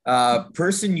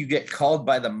 Person you get called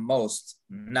by the most,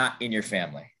 not in your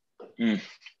family. I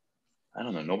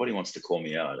don't know. Nobody wants to call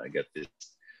me out. I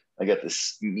got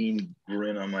this mean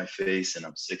grin on my face, and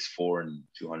I'm 6'4" and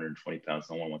 220 pounds.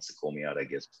 No one wants to call me out, I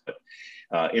guess. But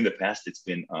in the past, it's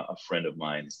been a friend of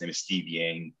mine. His name is Steve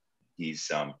Yang. He's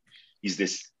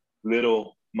this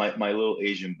my little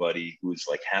Asian buddy who is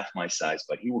like half my size,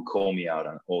 but he would call me out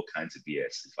on all kinds of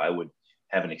BS. If I would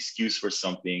have an excuse for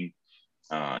something,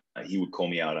 he would call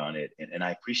me out on it. And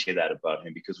I appreciate that about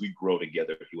him because we grow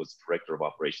together. He was director of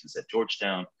operations at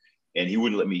Georgetown, and he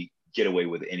wouldn't let me get away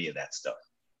with any of that stuff.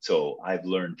 So I've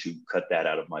learned to cut that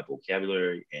out of my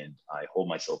vocabulary, and I hold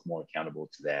myself more accountable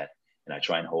to that. And I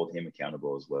try and hold him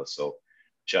accountable as well. So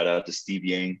shout out to Steve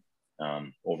Yang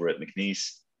over at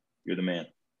McNeese. You're the man.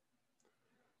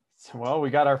 Well, we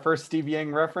got our first Steve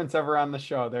Yang reference ever on the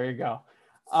show. There you go.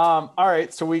 All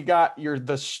right. So we got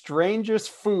the strangest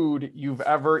food you've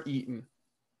ever eaten.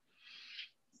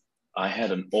 I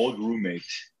had an old roommate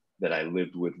that I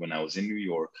lived with when I was in New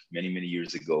York many, many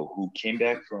years ago, who came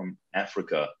back from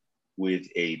Africa with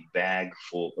a bag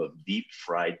full of deep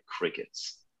fried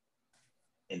crickets.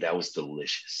 And that was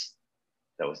delicious.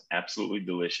 That was absolutely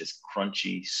delicious,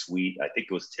 crunchy, sweet. I think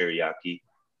it was teriyaki.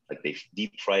 Like they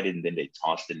deep fried it and then they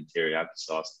tossed it in teriyaki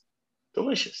sauce.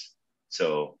 Delicious.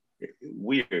 So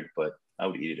weird, but I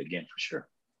would eat it again for sure.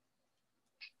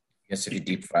 Yes, if you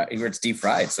deep fry, it's deep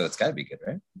fried, so it's got to be good,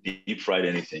 right? Deep fried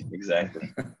anything, exactly.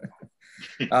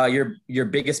 Your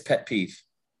biggest pet peeve?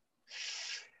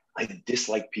 I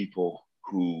dislike people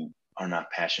who are not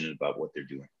passionate about what they're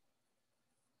doing.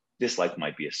 Dislike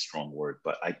might be a strong word,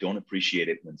 but I don't appreciate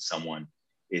it when someone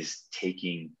is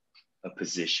taking a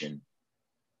position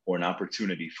or an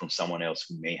opportunity from someone else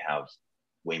who may have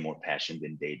way more passion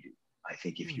than they do. I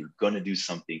think if you're going to do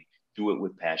something, do it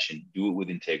with passion, do it with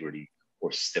integrity,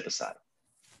 or step aside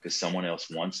because someone else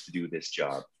wants to do this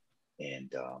job.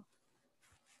 And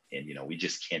you know, we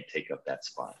just can't take up that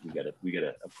spot. We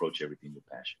gotta approach everything with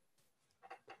passion.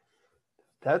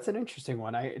 That's an interesting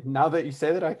one. Now that you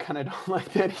say that, I kind of don't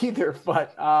like that either,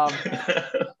 but all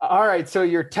right. So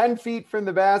you're 10 feet from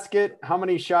the basket. How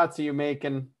many shots are you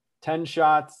making? 10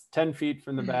 shots, 10 feet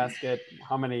from the basket.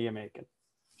 How many are you making?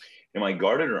 Am I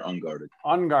guarded or unguarded?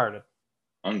 Unguarded.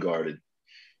 Unguarded.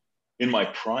 In my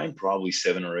prime, probably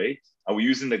 7 or 8. Are we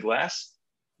using the glass?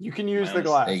 You can use the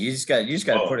glass. Yeah, you just got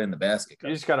to put it in the basket. You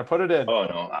just got to put it in. Oh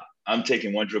no, I'm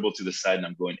taking one dribble to the side and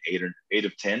I'm going 8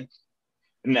 of 10.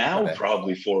 Now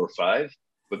probably 4 or 5,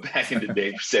 but back in the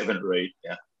day, 7 or 8.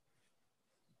 Yeah.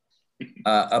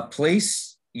 A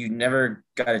place you never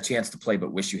got a chance to play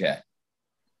but wish you had.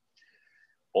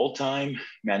 All time,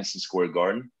 Madison Square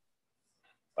Garden.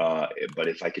 But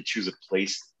if I could choose a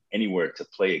place anywhere to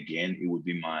play again, it would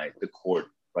be the court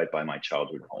right by my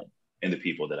childhood home and the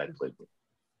people that I played with.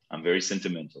 I'm very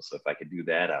sentimental, so if I could do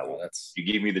that, I will. You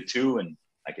gave me the 2, and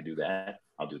I could do that.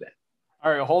 I'll do that.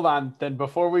 All right, hold on. Then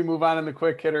before we move on in the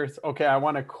quick hitters, okay, I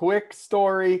want a quick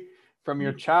story from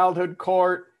your childhood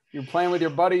court. You're playing with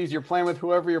your buddies. You're playing with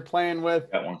whoever you're playing with.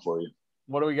 Got one for you.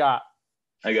 What do we got?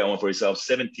 I got one for you. So I was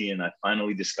 17, and I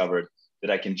finally discovered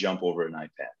that I can jump over an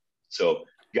iPad. So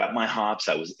got my hops.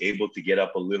 I was able to get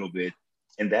up a little bit.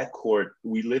 And that court,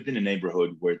 we lived in a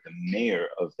neighborhood where the mayor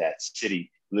of that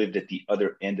city lived at the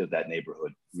other end of that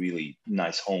neighborhood. Really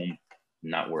nice home,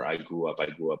 not where I grew up. I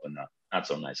grew up in a not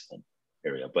so nice home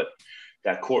area, but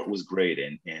that court was great.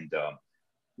 And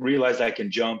realized I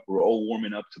can jump. We're all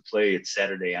warming up to play. It's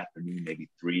Saturday afternoon, maybe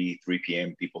 3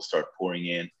 p.m. People start pouring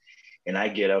in. And I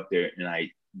get up there and I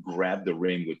grab the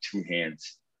rim with 2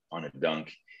 hands on a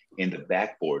dunk. And the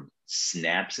backboard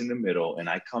snaps in the middle. And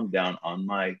I come down on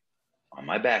my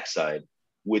backside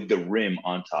with the rim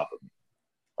on top of me.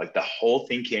 Like the whole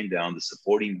thing came down, the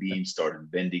supporting beam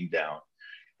started bending down.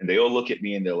 And they all look at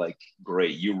me and they're like,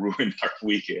 great, you ruined our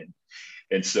weekend.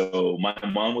 And so my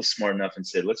mom was smart enough and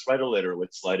said, let's write a letter.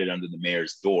 Let's slide it under the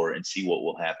mayor's door and see what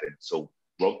will happen. So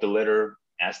wrote the letter,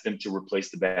 asked them to replace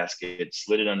the basket,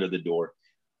 slid it under the door.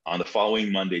 On the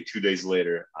following Monday, 2 days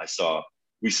later,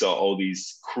 we saw all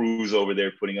these crews over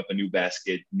there putting up a new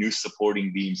basket, new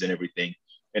supporting beams and everything.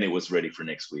 And it was ready for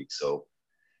next week. So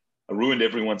I ruined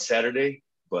everyone's Saturday,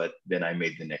 but then I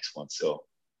made the next one. So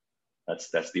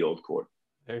that's the old court.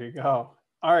 There you go.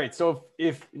 All right. So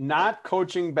if not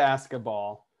coaching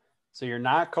basketball, so you're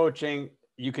not coaching,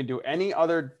 you can do any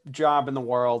other job in the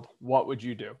world, what would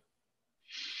you do?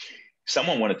 If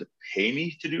someone wanted to pay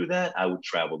me to do that, I would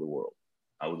travel the world.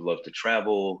 I would love to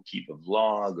travel, keep a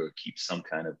vlog or keep some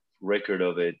kind of record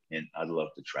of it. And I'd love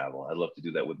to travel. I'd love to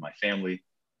do that with my family.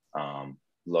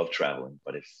 Love traveling.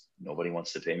 But if nobody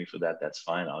wants to pay me for that, that's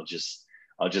fine. I'll just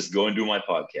go and do my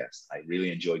podcast. I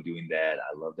really enjoy doing that.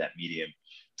 I love that medium.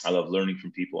 I love learning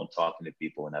from people and talking to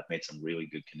people. And I've made some really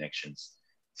good connections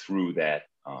through that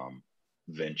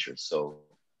venture. So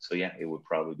yeah, it would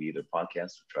probably be either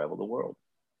podcast or travel the world.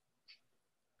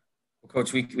 Well,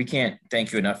 Coach, we can't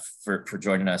thank you enough for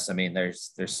joining us. I mean,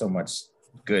 there's so much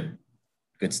good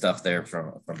stuff there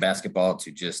from basketball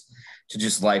to just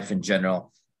life in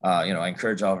general. I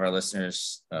encourage all of our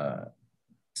listeners to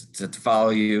follow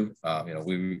you.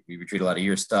 We retweet a lot of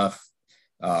your stuff.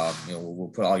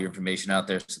 We'll put all your information out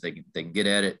there so they can get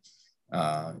at it.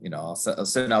 I'll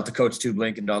send out the CoachTube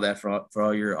link and all that for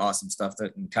all your awesome stuff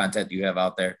and content you have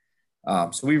out there.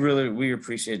 So we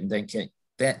appreciate it and can't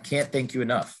thank you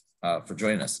enough for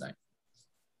joining us tonight.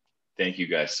 Thank you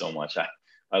guys so much. I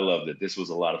loved it. This was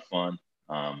a lot of fun.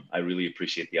 I really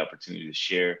appreciate the opportunity to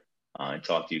share and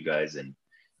talk to you guys, and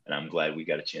I'm glad we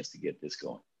got a chance to get this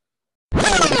going.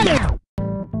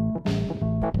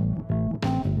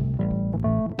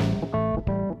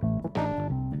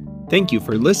 Thank you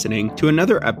for listening to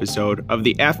another episode of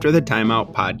the After the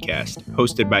Timeout podcast,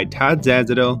 hosted by Todd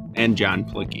Zazadil and John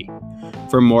Plicki.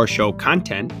 For more show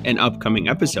content and upcoming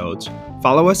episodes,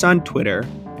 follow us on Twitter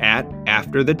at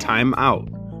After the Timeout,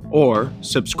 or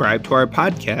subscribe to our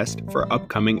podcast for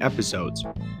upcoming episodes.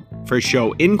 For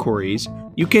show inquiries,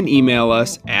 you can email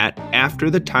us at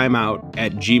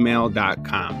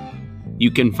afterthetimeout@gmail.com.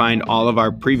 You can find all of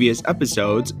our previous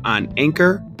episodes on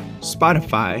Anchor,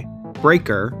 Spotify,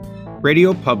 Breaker,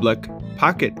 Radio Public,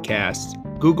 Pocket Casts,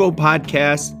 Google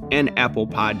Podcasts, and Apple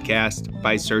Podcasts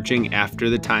by searching After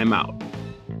the Timeout.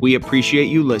 We appreciate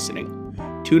you listening.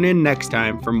 Tune in next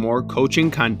time for more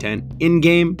coaching content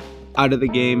in-game, out of the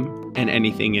game, and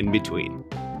anything in between.